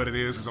remember what it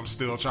is because I'm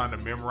still trying to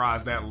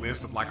memorize that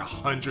list of like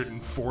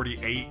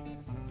 148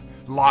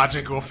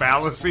 logical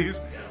fallacies.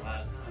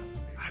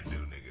 I do,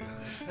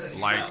 nigga.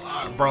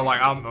 Like, bro,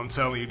 like I'm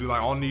telling you, dude.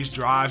 Like on these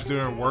drives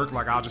during work,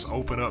 like I'll just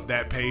open up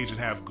that page and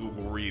have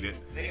Google read it.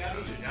 They got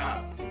me your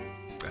job.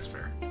 That's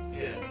fair.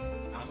 Yeah,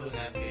 I'm doing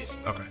that page.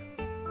 Okay.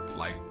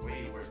 Like, Where do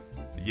you work?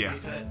 yeah,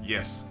 Where's that?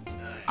 yes. Nice.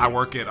 I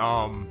work at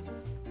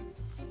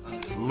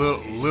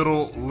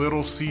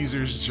Little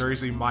Caesars,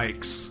 Jersey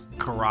Mike's,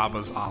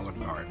 Carrabba's Olive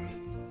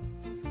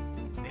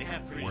Garden. They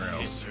have pretty Where shit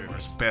else?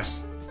 service.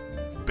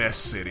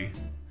 Best city.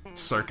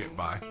 Circuit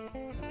by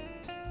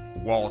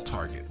Wall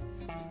Target.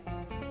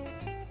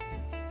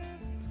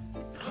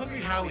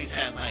 Hungry Howie's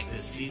had like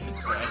this season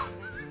press.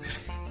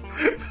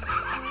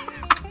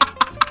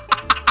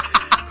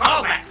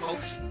 Call back,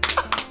 folks.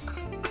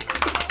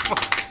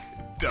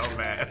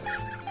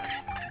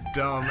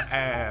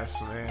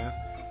 Dumbass, man.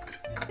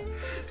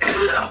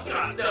 Oh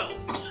God,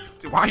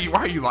 no. Why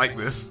are you like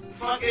this?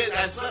 Fuck it,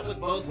 I slept with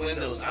both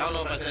windows. I don't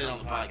know if I said it on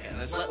the podcast.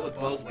 I slept with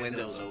both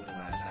windows open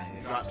last night.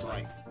 It dropped to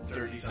like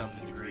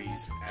 30-something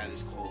degrees at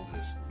its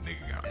coldest.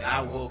 Nigga got And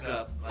I woke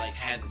up, like,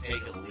 had to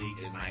take a leak,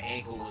 and my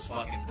ankle was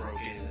fucking broken,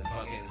 and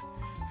fucking...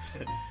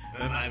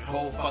 and my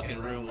whole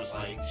fucking room was,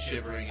 like,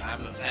 shivering.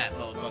 I'm a fat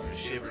motherfucker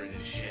shivering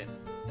and shit.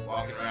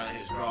 Walking around in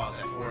his drawers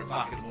at 4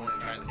 o'clock in the morning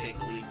trying to take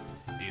a leak.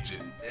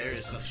 Idiot. There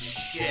is some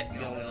shit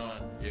going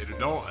on. Yeah,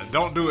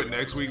 don't do it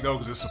next week though,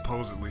 because it's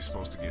supposedly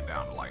supposed to get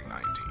down to like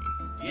 19.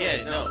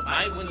 Yeah, no,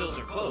 my windows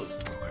are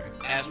closed. Okay.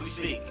 As we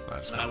speak.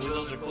 My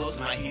windows are closed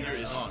and my heater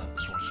is on.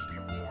 Just want you to be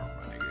warm,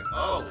 my nigga.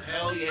 Oh,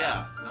 hell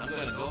yeah. I'm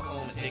gonna go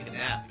home and take a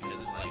nap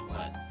because it's like,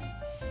 what?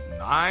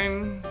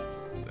 9,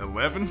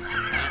 11.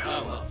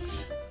 Oh, well.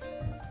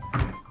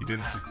 You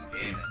didn't see.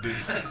 Damn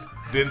it.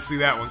 Didn't see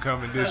that one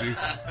coming, did you?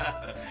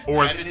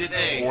 Neither did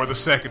they. Or the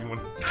second one.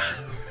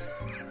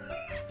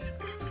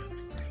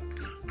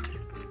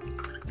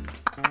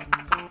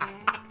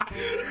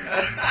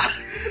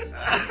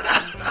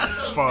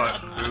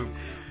 Fuck, dude.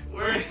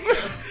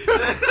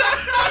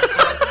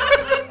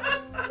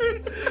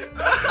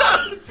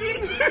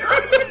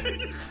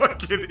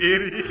 Fucking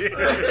idiot.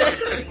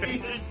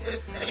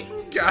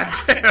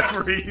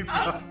 Goddamn Reeds.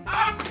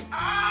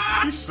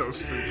 You're so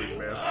stupid,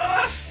 man.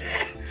 Oh,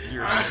 shit.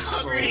 You're I'm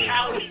so... hungry.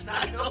 How is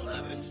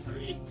 9/11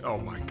 Street? Oh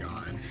my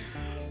god.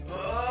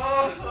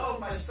 Oh,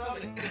 my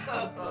stomach.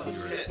 Oh,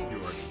 shit. You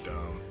are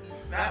dumb.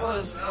 That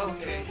was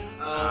okay.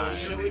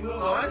 Should we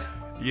move on?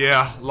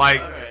 Yeah,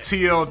 like, Alright.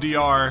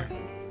 TLDR,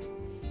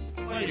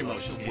 Learn your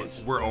emotions,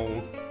 kids. we're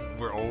old.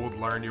 We're old.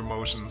 Learn your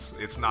emotions.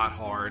 It's not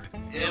hard.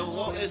 It'll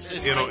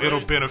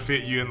like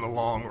benefit you in the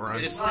long run.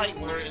 It's like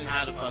learning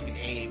how to fucking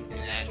aim in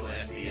actual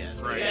FPS.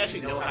 When Right. you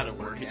actually know how to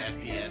work in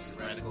FPS and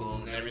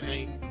reticle and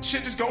everything.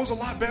 Shit just goes a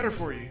lot better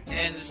for you.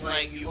 And it's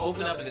like you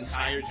open up an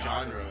entire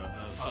genre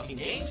of fucking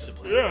games to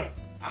play. Yeah.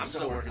 I'm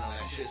still working on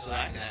that shit so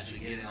I can actually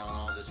get in on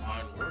all this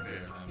modern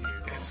warfare. I'm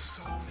here. It's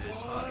so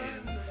This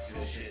fucking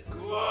good shit.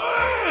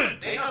 good.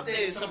 They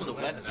updated some of the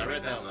weapons. I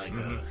read that like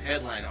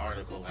headline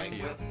article. Like,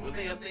 Yeah. what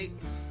they update?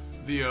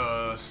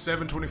 The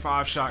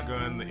 725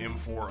 shotgun, the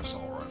M4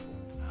 assault rifle.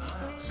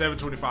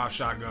 725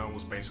 shotgun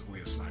was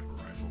basically a sniper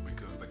rifle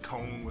because the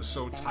cone was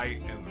so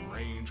tight and the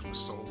range was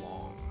so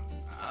long.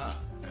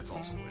 That's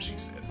also what she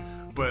said.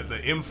 But the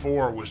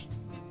M4 was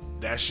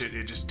that shit.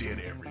 It just did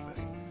everything.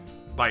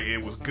 Like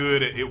it was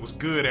good. It was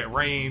good at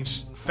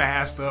range,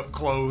 fast up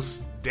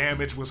close.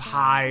 Damage was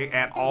high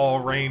at all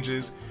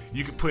ranges.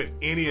 You could put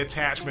any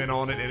attachment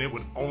on it, and it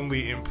would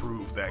only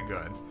improve that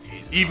gun.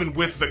 Even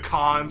with the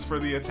cons for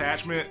the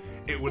attachment,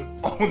 it would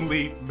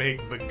only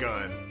make the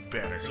gun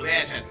better. So they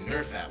actually had to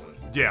nerf that one.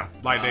 Yeah,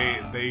 like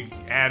they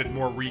added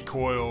more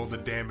recoil. The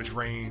damage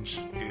range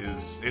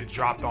it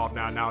dropped off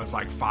now. Now it's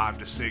like 5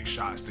 to 6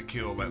 shots to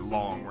kill at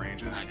long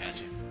ranges. I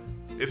got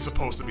you. It's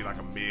supposed to be like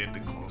a mid to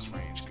close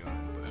range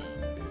gun, but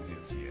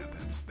it's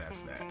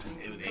that's that.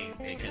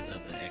 They kept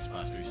up the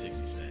Xbox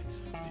 360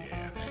 specs.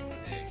 Yeah, Back in the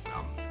day.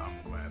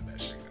 I'm glad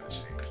that shit got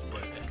changed.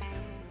 But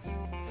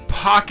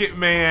Pocket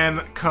Man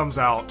comes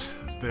out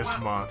this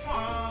month.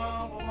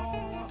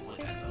 What,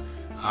 that's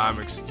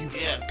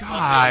a-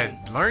 God,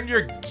 learn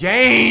your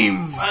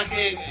games.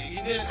 Fucking,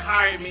 you didn't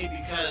hire me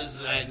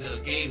because I had the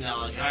game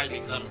knowledge. You hired me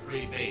because I'm a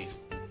pretty face.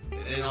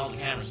 And then all the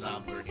cameras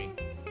stopped working.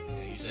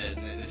 And you said,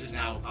 this is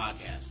now a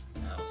podcast.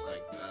 And I was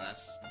like,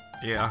 that's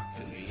Yeah.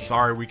 convenient.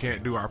 Sorry, we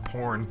can't do our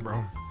porn,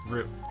 bro.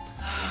 Rip.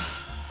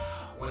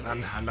 One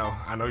day, I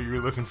know you were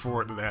looking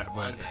forward to that,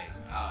 one but day,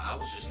 I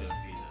was just gonna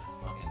be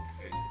the fucking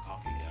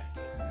coffee guy.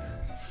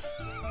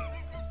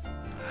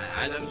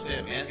 I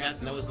understand, man's got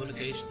to know his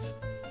limitations.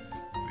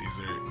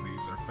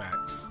 these are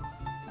facts.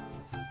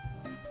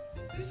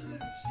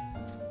 Visitors.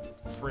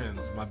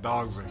 Friends, my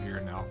dogs are here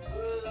now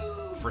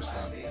for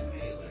some reason.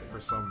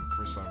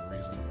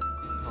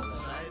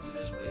 Decided to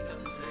just wake up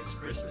and say it's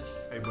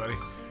Christmas. Hey, buddy.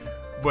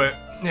 But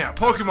yeah,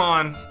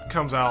 Pokemon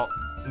comes out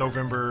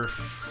November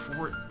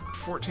 14th.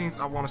 14th.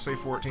 I want to say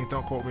 14th.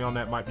 Don't quote me on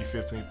that. Might be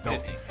 15th.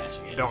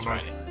 Don't know.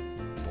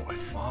 Boy,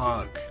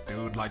 fuck,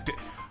 dude. Like,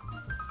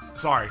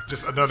 sorry,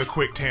 just another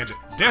quick tangent.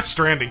 Death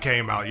Stranding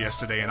came out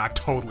yesterday, and I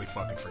totally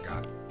fucking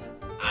forgot.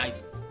 I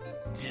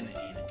didn't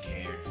even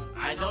care.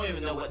 I don't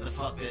even know what the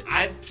fuck that.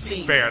 I've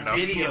seen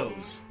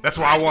videos. That's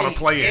why I want to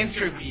play it.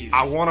 Interviews.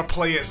 I want to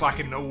play it so I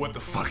can know what the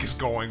fuck is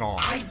going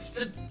on.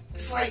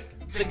 It's like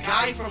the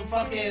guy from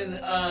fucking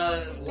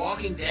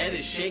Walking Dead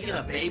is shaking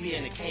a baby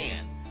in a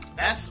can.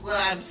 That's what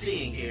I'm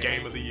seeing here.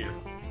 Game of the year.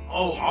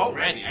 Oh,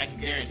 already, I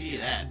can guarantee you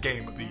that.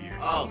 Game of the year.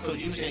 Oh,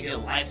 because you was gonna get a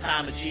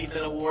Lifetime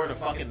Achievement Award, a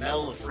fucking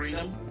Medal of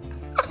Freedom.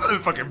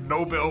 Fucking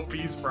Nobel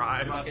Peace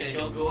Prize. Fucking,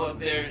 he'll go up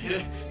there.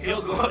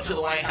 He'll go up to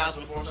the White House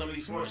before some of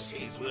these sports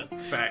teams will.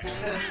 Facts.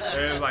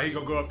 It's like he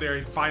gonna go up there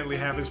and finally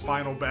have his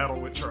final battle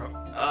with Trump.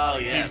 Oh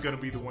yeah. He's gonna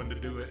be the one to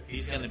do it.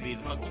 He's gonna be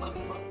the fuck.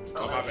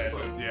 Oh my bad.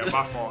 Yeah,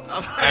 my fault.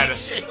 I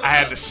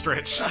had to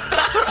stretch.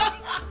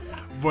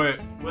 But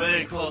we're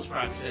in close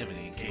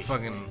proximity. In case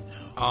fucking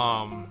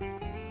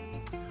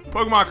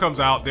Pokemon comes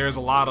out. There's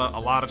a lot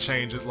of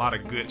changes, a lot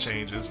of good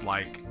changes,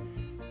 like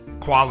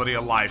quality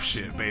of life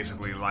shit.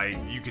 Basically, like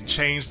you can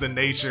change the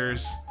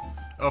natures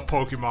of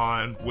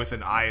Pokemon with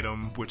an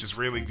item, which is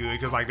really good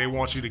because like they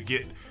want you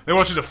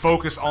to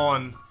focus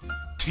on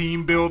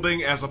team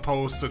building as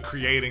opposed to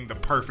creating the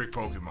perfect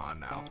Pokemon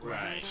now.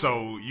 Right.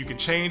 So you can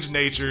change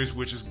natures,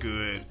 which is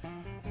good.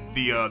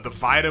 The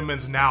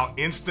vitamins now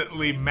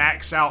instantly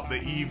max out the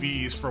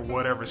EVs for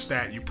whatever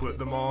stat you put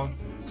them on,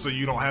 so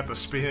you don't have to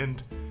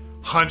spend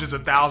hundreds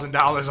of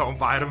 $1,000s on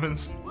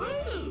vitamins.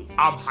 Woo!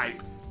 I'm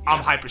hype. I'm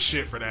hype as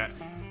shit for that.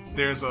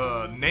 There's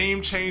a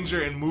name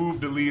changer and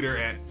move deleter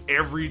at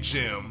every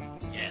gym.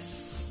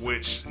 Yes.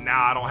 Which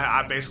now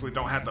I basically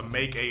don't have to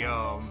make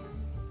a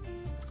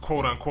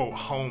quote unquote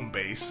home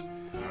base.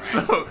 Right,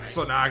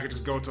 so now I can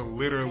just go to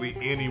literally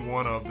any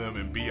one of them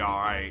and be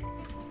alright.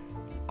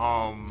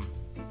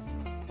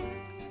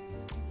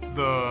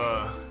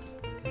 The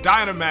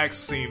Dynamax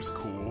seems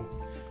cool.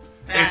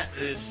 It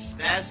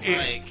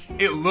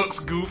looks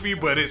goofy,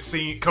 but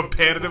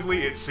competitively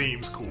it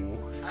seems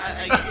cool.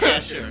 Yeah,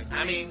 sure.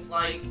 I mean,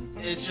 like,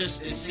 it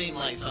seemed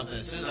like something.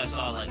 As soon as I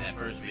saw like that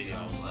first video,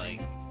 I was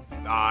like,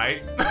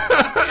 alright.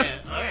 Yeah,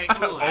 alright,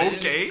 cool.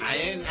 Okay. I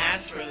didn't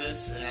ask for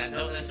this, and I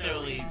don't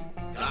necessarily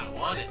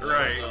want it.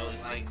 Right. So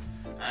it's like,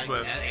 I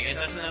guess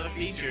that's another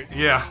feature.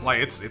 Yeah,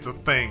 like it's a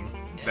thing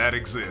that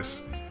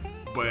exists.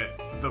 But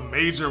the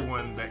major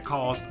one that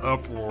caused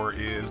uproar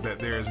is that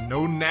there is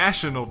no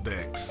national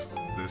DEX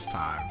this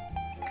time.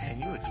 Can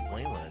you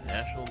explain what a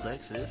national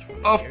DEX is?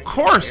 Of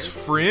course,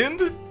 friend.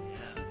 Yeah.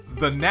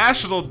 The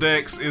national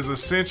DEX is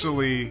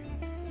essentially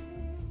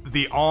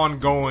the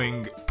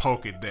ongoing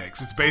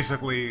Pokédex. It's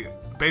basically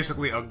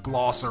a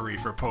glossary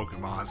for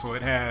Pokemon. So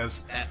it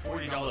has that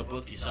 $40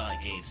 book you saw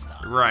at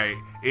GameStop. Right.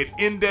 It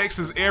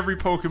indexes every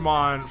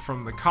Pokemon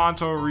from the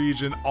Kanto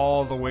region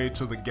all the way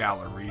to the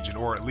Galar region,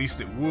 or at least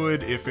it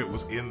would if it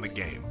was in the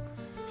game.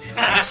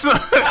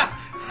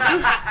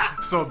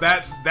 So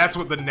that's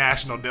what the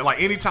national DEX. Like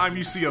anytime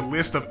you see a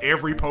list of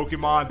every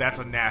Pokemon, that's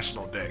a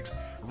national DEX.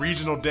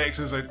 Regional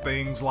DEXs are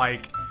things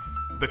like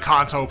the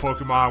Kanto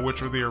Pokemon,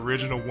 which were the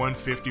original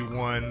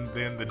 151,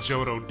 then the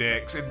Johto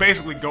Dex. It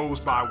basically goes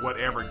by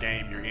whatever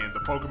game you're in. The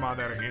Pokemon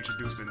that are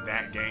introduced in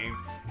that game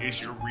is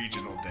your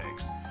regional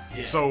Dex.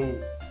 Yeah. So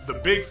the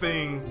big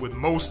thing with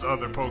most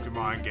other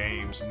Pokemon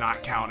games,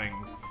 not counting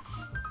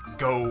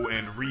Go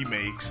and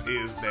remakes,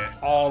 is that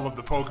all of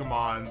the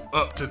Pokemon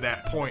up to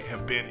that point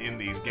have been in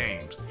these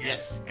games.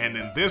 Yes. And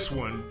in this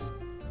one,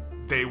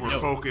 they were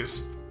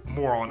focused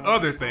more on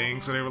other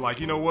things, so they were like,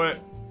 you know what?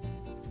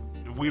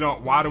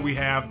 Why do we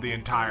have the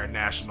entire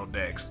national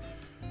DEX?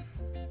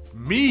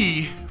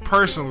 Me,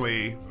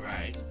 personally,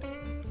 right?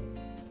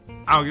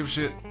 I don't give a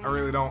shit. I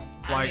really don't.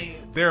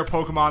 There are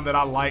Pokemon that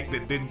I like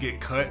that didn't get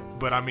cut,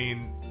 but I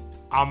mean,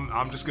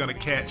 I'm just gonna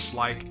catch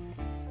like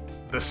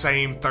the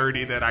same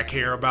 30 that I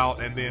care about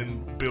and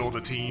then build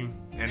a team,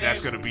 and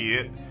that's gonna be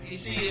it. You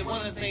see, one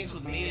of the things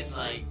with me is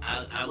like,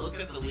 I looked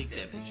at the leaked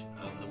image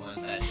of the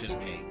ones that I should have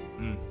made.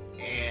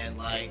 And,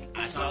 like,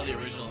 I saw the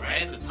original,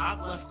 right at the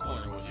top left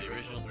corner was the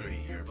original 3.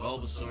 Your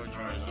Bulbasaur,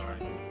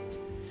 Charizard,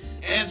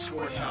 and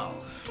Squirtle.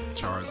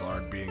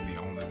 Charizard being the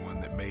only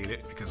one that made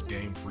it, because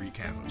Game Freak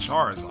has a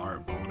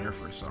Charizard boner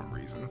for some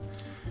reason.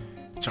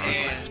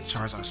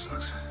 Charizard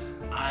sucks.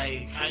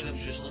 I kind of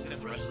just looked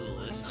at the rest of the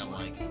list, and I'm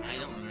like, I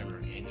don't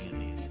remember any of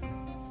these.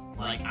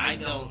 Like, I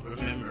don't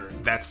remember...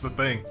 That's the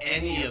thing.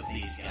 ...any of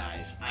these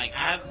guys. Like,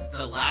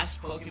 the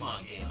last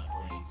Pokemon game I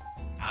played,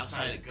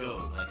 outside of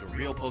Go, like a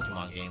real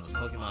Pokemon game, was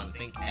Pokemon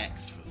Think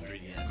X for the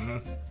 3DS.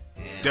 Mm-hmm.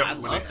 And I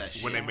love that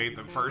shit. When they made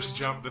the first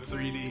jump to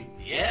 3D.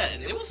 Yeah,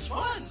 and it was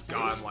fun.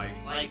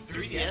 Godlike. Like,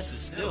 3DS is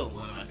still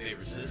one of my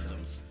favorite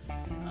systems.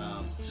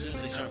 As soon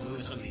as they start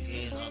moving some of these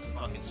games onto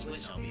fucking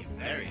Switch, I'll be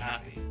very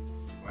happy.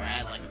 Or I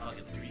had like a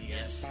fucking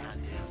 3DS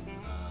goddamn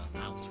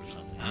mount or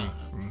something. I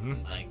don't know.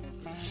 Like,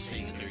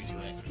 Sega 32X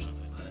or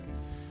something like that.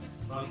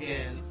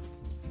 Fucking...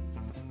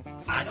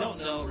 I don't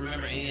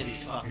remember any of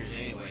these fuckers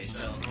anyway,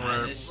 so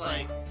it's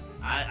like,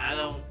 I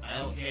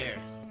don't care.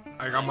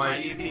 Like, Like,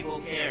 why do you people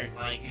care?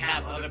 Like,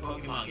 have other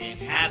Pokemon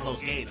games. Have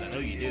those games. I know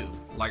you do.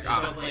 Like,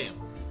 just go play them.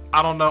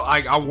 I don't know.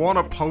 I want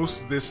to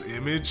post this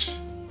image.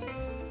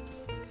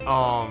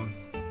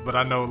 But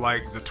I know,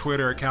 like, the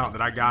Twitter account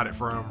that I got it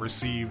from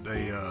received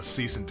a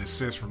cease and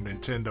desist from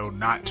Nintendo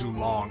not too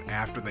long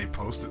after they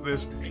posted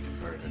this. They can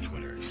burn the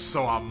Twitter.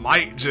 So I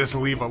might just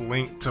leave a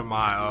link to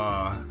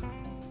my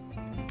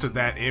to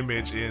that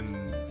image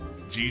in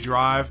G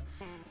Drive.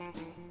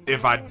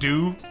 If I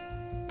do,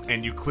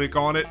 and you click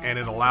on it and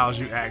it allows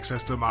you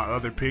access to my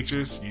other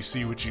pictures, you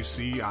see what you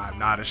see. I'm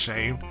not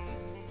ashamed.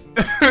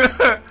 You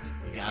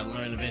gotta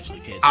learn eventually,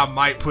 kids. I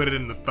might put it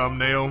in the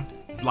thumbnail.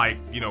 Like,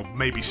 you know,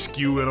 maybe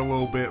skew it a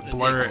little bit,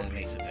 blur it,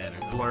 makes it better,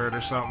 blur it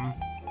or something.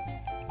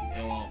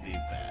 It won't be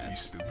bad. You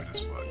stupid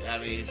as fuck. I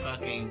mean,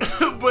 fucking,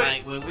 But,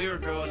 like, when we were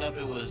growing up,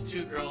 it was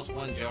 2 girls,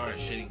 1 jar, and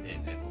shitting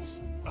dick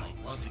nipples. Like,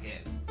 once again,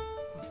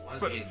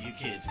 you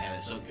kids got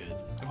it so good.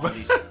 All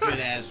these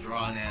good-ass,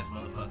 drawing-ass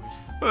motherfuckers.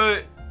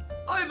 But,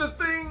 like, the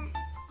thing,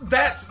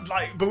 that's,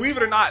 like, believe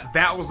it or not,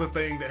 that was the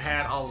thing that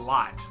had a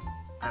lot,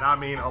 and I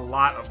mean a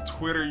lot of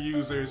Twitter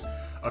users,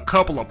 a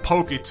couple of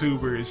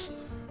PokeTubers,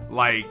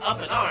 like, up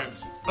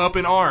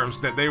in arms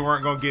that they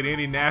weren't gonna get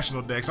any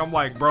national decks. I'm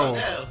like, bro,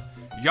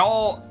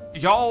 y'all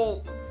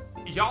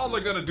are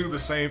gonna do the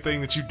same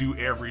thing that you do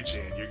every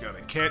gen. You're gonna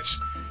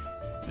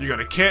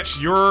catch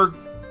your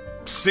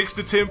 6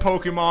 to 10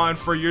 Pokemon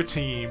for your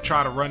team,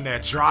 try to run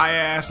that dry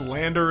ass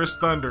Landorus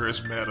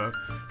Thundurus meta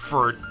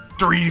for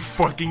 3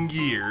 fucking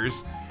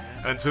years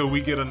until we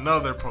get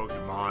another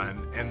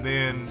Pokemon, and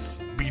then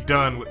be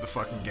done with the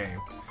fucking game.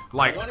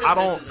 Like, I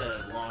don't. This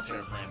is a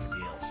long-term plan for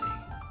DLC.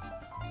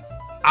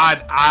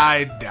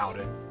 I doubt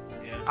it.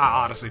 Yeah.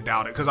 I honestly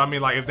doubt it. Because, I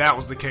mean, like, if that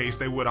was the case,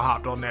 they would have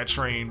hopped on that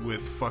train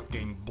with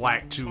fucking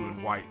Black 2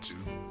 and White 2.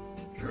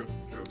 True.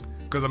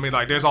 Because, I mean,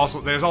 like, there's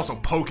also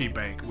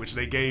Pokebank, which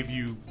they gave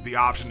you the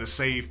option to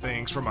save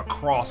things from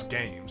across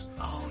games.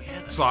 Oh,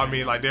 yeah. So, I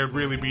mean, like, there'd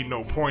really be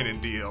no point in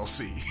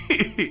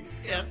DLC.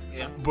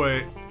 Yeah.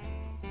 But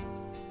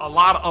a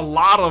lot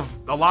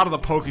of the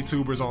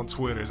PokeTubers on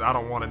Twitters, I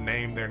don't want to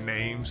name their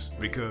names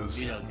because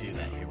we don't do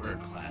that here. We're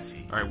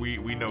classy. All right,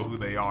 we know who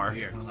they are.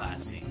 We are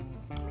classy.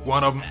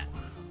 One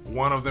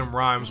of them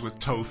rhymes with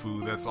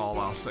tofu. That's all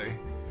I'll say.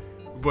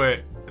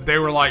 But they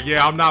were like,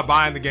 "Yeah, I'm not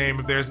buying the game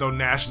if there's no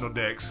national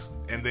decks."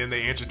 And then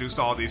they introduced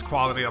all these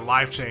quality of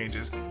life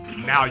changes.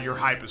 Now you're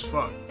hype as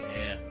fuck.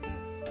 Yeah.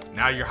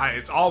 Now you're hype.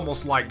 It's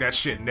almost like that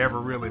shit never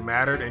really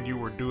mattered, and you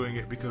were doing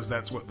it because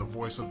that's what the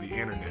voice of the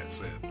internet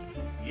said.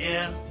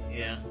 Yeah.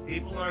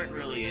 People aren't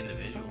really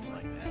individuals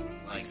like that.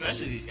 Like,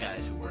 especially these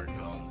guys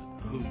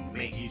who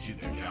make YouTube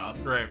their job.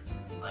 Right.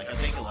 Like, I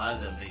think a lot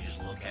of them, they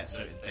just look at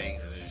certain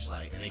things and they're just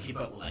like, and they keep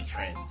up with, like,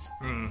 trends.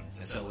 And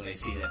so when they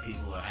see that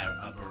people are having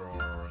uproar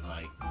or,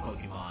 like,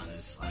 Pokemon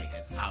is, like,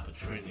 at the top of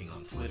trending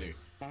on Twitter,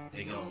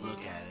 they go and look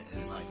at it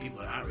and it's like,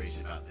 people are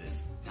outraged about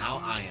this. Now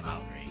I am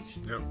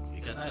outraged. Yep.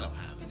 Because I don't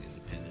have an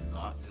independent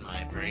thought in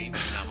my brain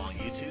and I'm on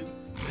YouTube.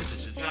 This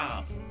is a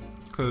job.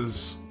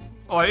 Because,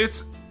 like,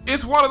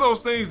 it's one of those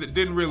things that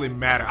didn't really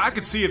matter. I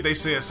could see if they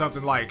said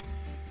something like,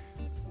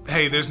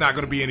 hey, there's not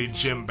going to be any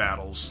gym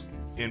battles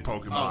in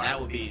Pokemon. Oh, that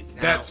would be...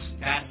 That's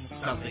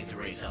something to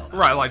raise hell about.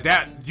 Right, like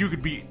that, you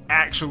could be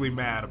actually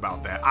mad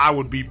about that. I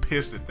would be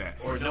pissed at that.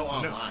 Or no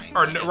online.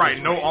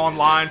 No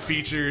online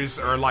features,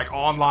 or like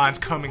online's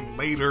coming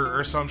later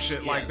or some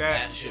shit like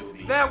that. That shit would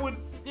be... That would,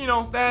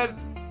 that...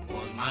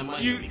 Well, my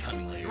money would be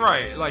coming later.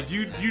 Right, like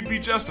you'd be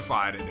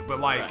justified in it. But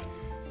like,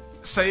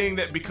 saying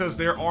that because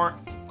there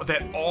aren't...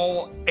 that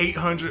all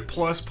 800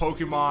 plus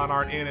Pokemon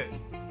aren't in it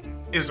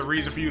is the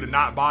reason for you to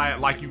not buy it,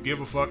 like you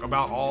give a fuck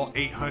about all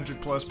 800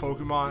 plus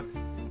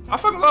Pokemon. I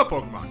fucking love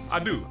Pokemon. I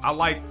do. I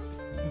like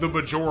the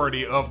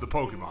majority of the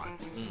Pokemon.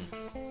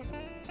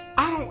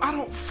 I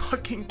don't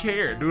fucking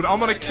care, dude. I'm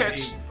gonna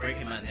catch...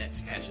 breaking my neck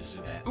to catch a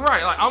Zubat.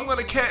 Right, like, I'm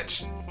gonna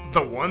catch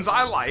the ones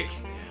I like,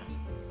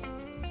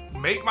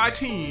 make my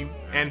team,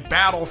 and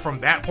battle from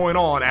that point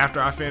on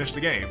after I finish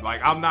the game.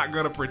 Like, I'm not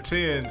gonna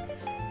pretend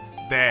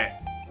that,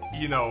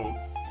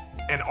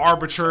 an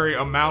arbitrary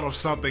amount of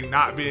something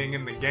not being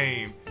in the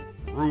game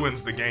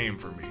ruins the game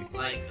for me.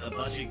 Like a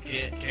bunch of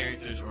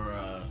characters or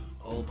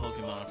old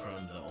Pokemon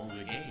from the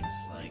older games.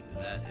 Like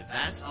that, if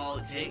that's all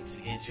it takes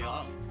to get you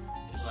off,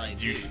 it's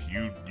like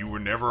you were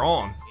never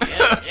on.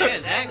 Yeah,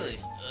 exactly.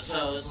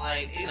 So it's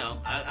like,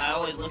 I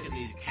always look at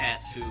these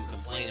cats who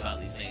complain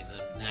about these things,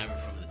 and never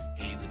from the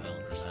game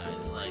developer side.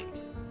 It's like,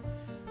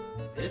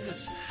 this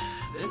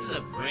is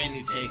a brand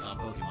new take on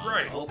Pokemon.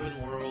 Right. Open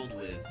world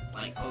with,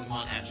 like,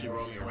 Pokemon actually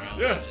roaming around,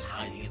 not just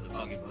hiding in the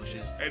fucking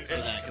bushes, so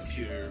that a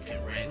computer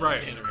can randomly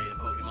generate a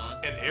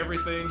Pokemon. And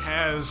everything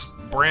has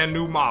brand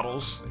new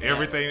models. Yeah.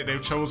 Everything that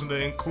they've chosen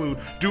to include.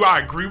 Do I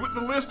agree with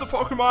the list of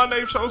Pokemon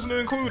they've chosen to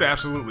include?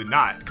 Absolutely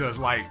not. Because,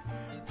 like,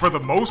 for the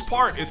most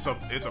part, it's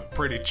a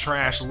pretty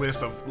trash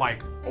list of,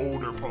 like,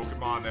 older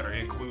Pokemon that are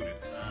included.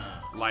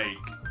 Like,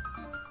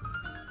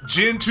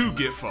 Gen 2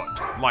 get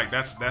fucked. Like,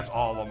 that's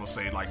all I'm gonna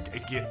say. Like,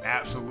 it get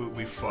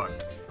absolutely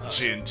fucked,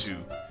 Gen 2.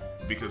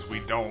 Because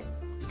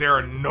there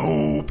are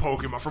no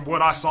Pokemon. From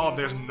what I saw,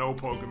 there's no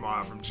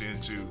Pokemon from Gen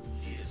 2.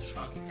 Jesus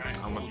fucking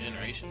Christ. The whole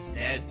generation's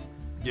dead.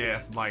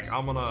 Yeah, like,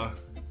 I'm gonna...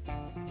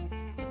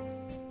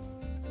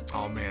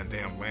 Oh, man,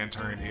 damn,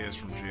 Lantern is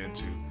from Gen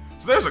 2.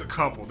 So there's a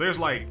couple. There's,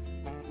 like,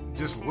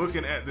 just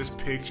looking at this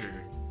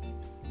picture...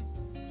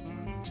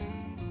 1, 2,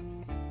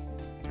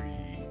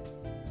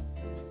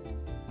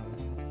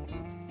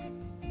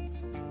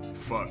 3...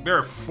 Fuck, there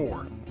are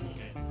 4.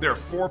 There are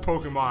 4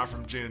 Pokemon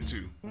from Gen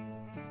 2.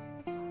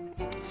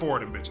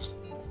 4 of them bitches.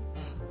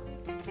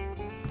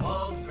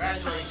 Well,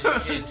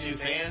 congratulations, Gen 2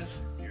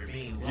 fans. You're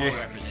being well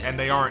represented. And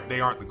they aren't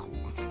the cool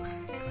ones.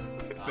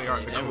 They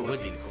aren't the cool never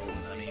ones. would be the cool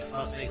ones. I mean,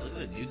 fuck's sake, look at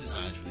the new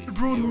designs for these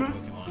Bro, newer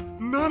Pokemon.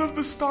 none of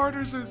the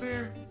starters are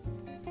there.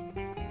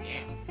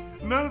 Yeah.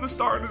 None of the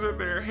starters are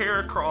there.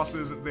 Heracross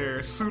isn't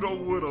there.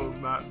 Pseudo-Woodow's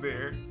not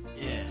there.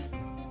 Yeah.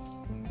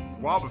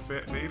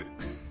 Wobbuffet made it.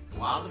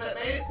 Wildfett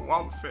made it?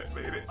 Wobbuffet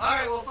made it.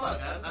 Alright, well, fuck.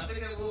 I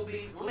think that we'll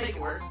make it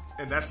work.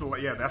 And that's the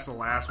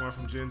last one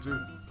from Gen 2.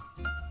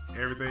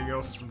 Everything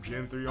else is from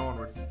Gen 3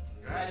 onward.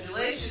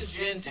 Congratulations,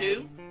 Gen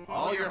 2.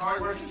 All your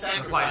hard work and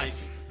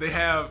sacrifice. Like, they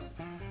have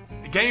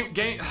game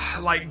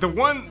like the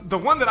one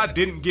that I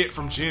didn't get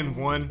from Gen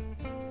 1.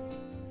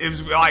 It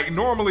was like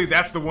normally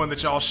that's the one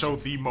that y'all show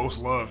the most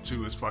love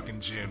to is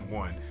fucking Gen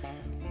 1.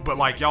 But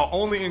like y'all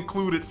only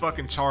included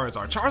fucking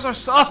Charizard. Charizard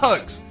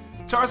sucks.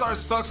 Charizard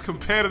sucks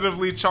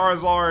competitively.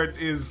 Charizard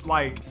is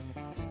like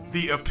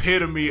the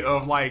epitome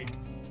of like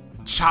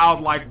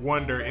childlike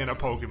wonder in a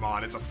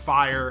Pokemon. It's a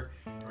fire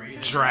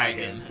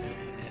dragon.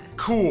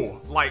 Cool.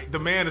 Like the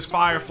man is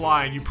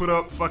Firefly and you put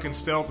up fucking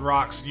stealth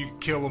rocks, you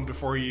kill him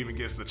before he even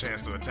gets the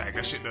chance to attack.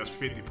 That shit does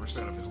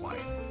 50% of his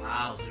life.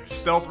 Wowzers.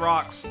 Stealth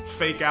rocks,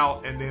 fake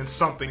out, and then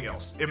something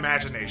else.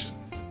 Imagination.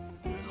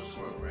 No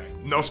Squirtle,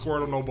 right? No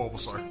Squirtle, no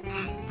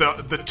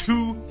Bulbasaur. The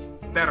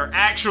 2 that are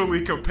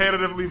actually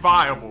competitively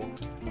viable.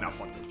 Now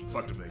fuck them.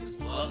 Fuck them niggas.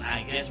 Well,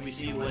 I guess we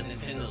see what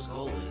Nintendo's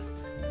goal is.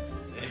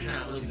 They're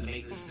not looking to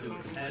make this too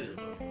competitive.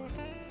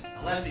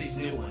 Unless these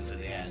new ones that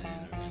they added in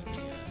are going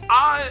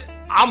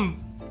to be...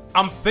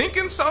 I'm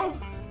thinking so,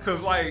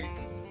 cause like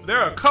there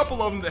are a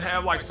couple of them that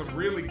have like some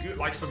really good,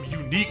 like some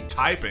unique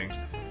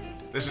typings.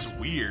 That's just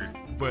weird,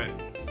 but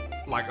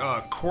like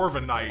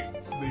Corviknight,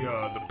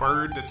 the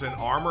bird that's in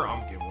armor,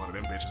 I'm getting one of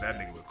them bitches. That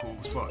nigga look cool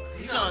as fuck.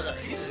 He's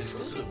an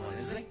exclusive one,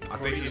 isn't he? I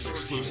think he's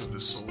exclusive to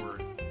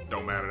Sword.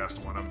 Don't matter, that's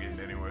the one I'm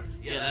getting anyway.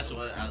 Yeah, that's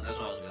what I was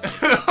gonna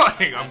say.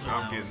 Like,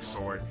 I'm getting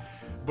Sword,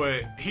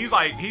 but he's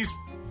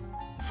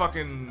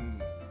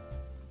fucking.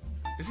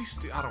 Is he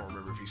still? I don't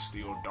remember if he's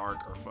Steel Dark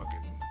or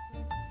fucking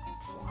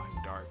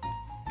Flying Dark.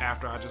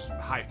 After I just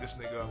hyped this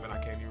nigga up and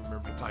I can't even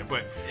remember the type,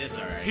 but it's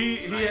alright.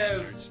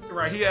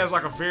 He has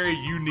like a very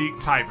unique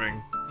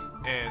typing,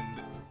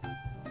 and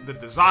the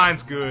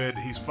design's good.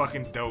 He's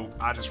fucking dope.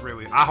 I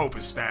hope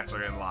his stats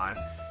are in line,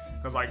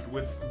 because like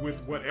with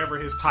whatever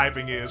his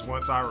typing is,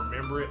 once I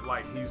remember it,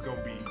 like he's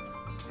gonna be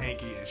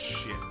tanky as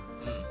shit.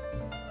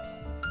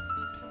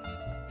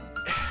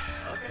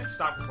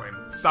 Stop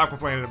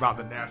complaining about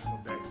the national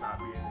dex not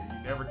being there.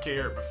 You never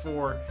cared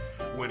before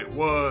when it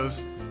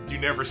was. You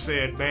never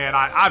said, man,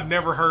 I've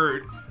never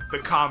heard the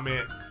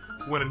comment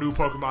when a new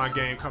Pokemon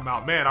game come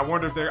out, man, I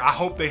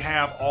hope they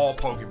have all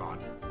Pokemon.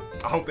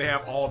 I hope they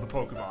have all the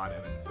Pokemon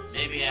in it.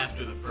 Maybe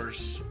after the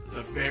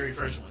very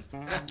first one.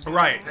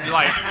 Right.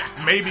 Like,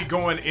 maybe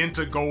going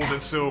into Gold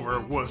and Silver,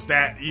 was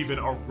that even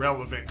a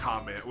relevant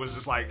comment? It was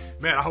just like,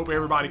 man, I hope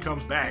everybody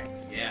comes back.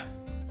 Yeah.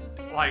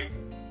 Like,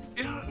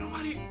 you know,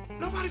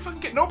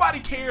 nobody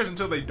cares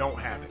until they don't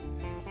have it.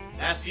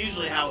 That's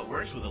usually how it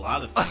works with a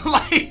lot of things.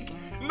 Like,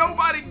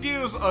 nobody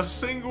gives a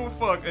single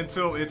fuck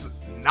until it's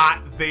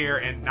not there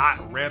and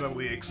not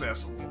readily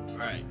accessible.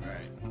 Right.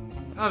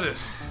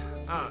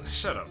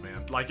 Shut up,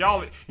 man. Like,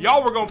 y'all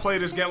were gonna play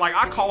this game. Like,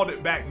 I called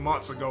it back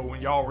months ago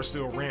when y'all were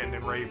still ranting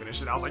and raving and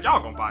shit. I was like,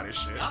 y'all gonna buy this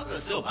shit. Y'all gonna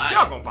still buy it.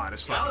 Y'all gonna buy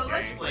this fucking game.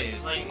 Let's play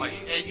it. Like,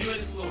 and you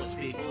influence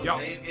people.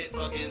 And they get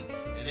fucking,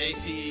 and they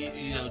see,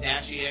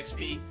 Dash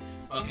EXP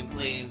fucking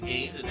playing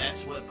games, and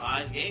that's what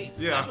buys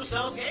games. Yeah. That's what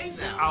sells games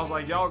now. I was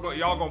like, y'all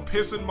gonna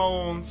piss and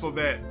moan so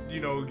that,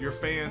 your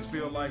fans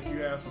feel like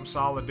you have some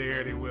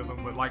solidarity with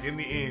them, but like in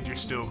the end, you're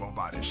still gonna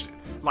buy this shit.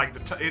 Like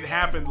it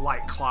happened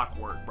like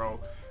clockwork,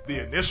 bro.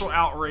 The initial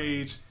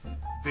outrage,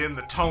 then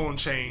the tone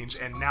change,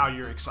 and now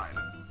you're excited.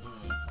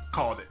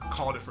 Called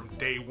it from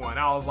day one.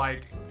 I was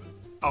like,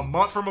 a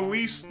month from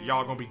release,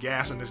 y'all gonna be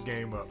gassing this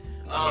game up.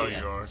 Oh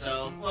yeah. You are.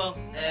 So,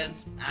 and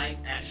I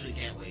actually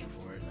can't wait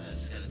for it.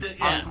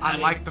 I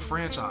like the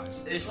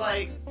franchise. It's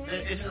like,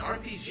 it's an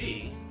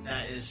RPG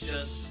that is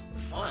just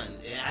fun.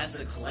 It has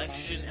a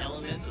collection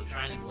element of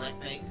trying to collect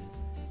things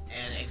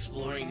and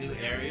exploring new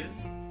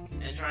areas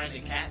and trying to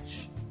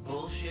catch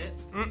bullshit.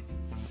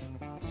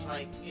 It's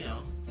like,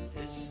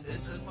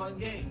 it's a fun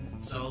game.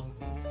 So,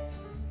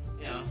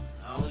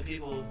 only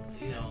people,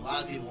 a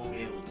lot of people won't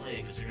be able to play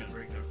it because they're going to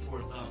break their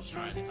poor thumbs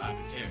trying to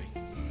copy Terry.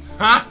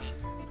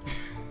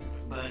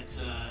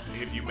 But,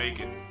 if you make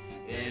it.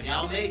 if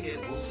y'all make it,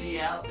 we'll see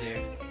you out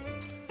there.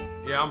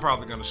 Yeah, I'm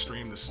probably gonna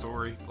stream the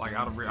story. Like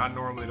I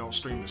normally don't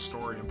stream the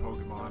story in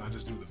Pokemon. I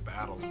just do the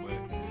battles.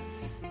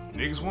 But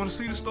niggas want to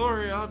see the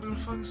story, I'll do the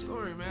fucking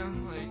story,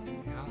 man. Like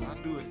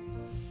I'll do it.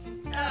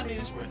 I mean,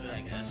 it's worth it,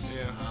 I guess.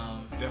 Yeah,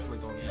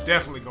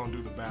 definitely gonna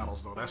do the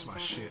battles though. That's my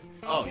shit.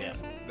 Oh yeah,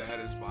 that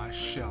is my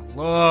shit. I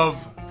love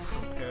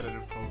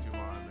competitive Pokemon,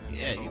 man.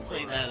 Yeah, so you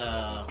play that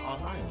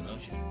online one,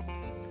 don't you?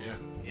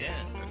 Yeah.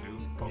 I do.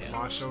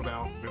 Pokemon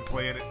Showdown. Been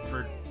playing it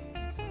for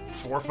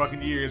 4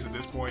 fucking years at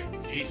this point.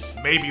 Jesus.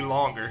 Maybe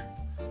longer.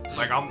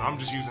 Like I'm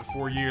just using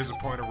 4 years as a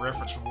point of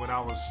reference from when I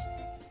was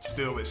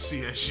still at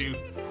CSU.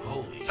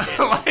 Holy shit.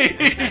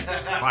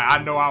 like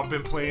I know I've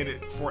been playing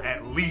it for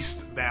at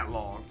least that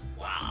long.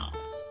 Wow.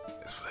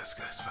 That's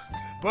good. It's fucking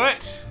good.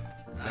 But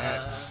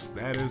that's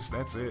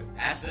it.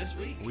 That's this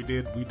week. We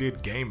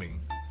did gaming.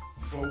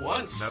 For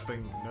once.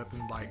 Nothing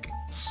like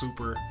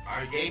super.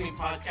 Our gaming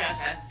podcast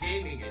has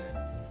gaming in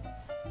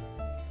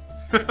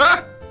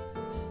it.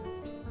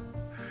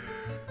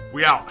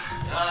 We out.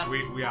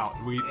 We out.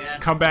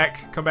 Come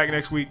back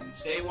next week.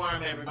 Stay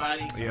warm,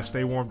 everybody. Yeah,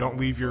 stay warm. Don't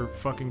leave your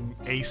fucking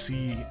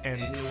AC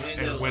and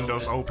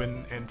windows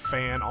open and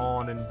fan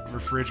on and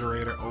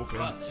refrigerator open. For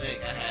fuck's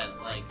sake,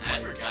 I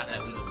forgot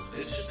that window was.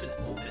 It's just been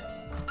open.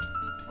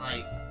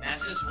 Like,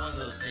 that's just one of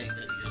those things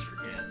that you just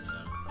forget. So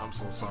I'm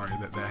so sorry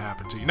that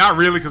happened to you. Not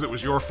really because it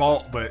was your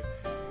fault, but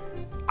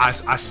I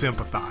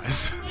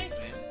sympathize. Thanks,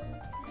 man.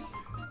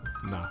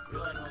 Nah.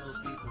 You're like one of those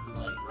people who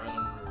like run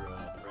over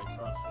Red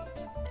Cross folks.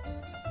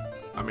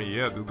 I mean,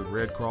 yeah, dude, the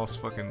Red Cross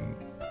fucking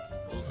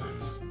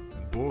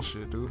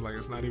bullshit, dude. Like,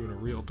 it's not even a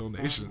real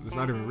donation. It's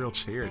not even a real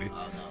charity.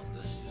 Oh no,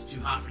 this is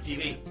too hot for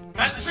TV.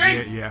 Cut the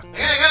stream. Yeah. I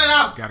gotta cut it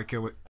off. Gotta kill it.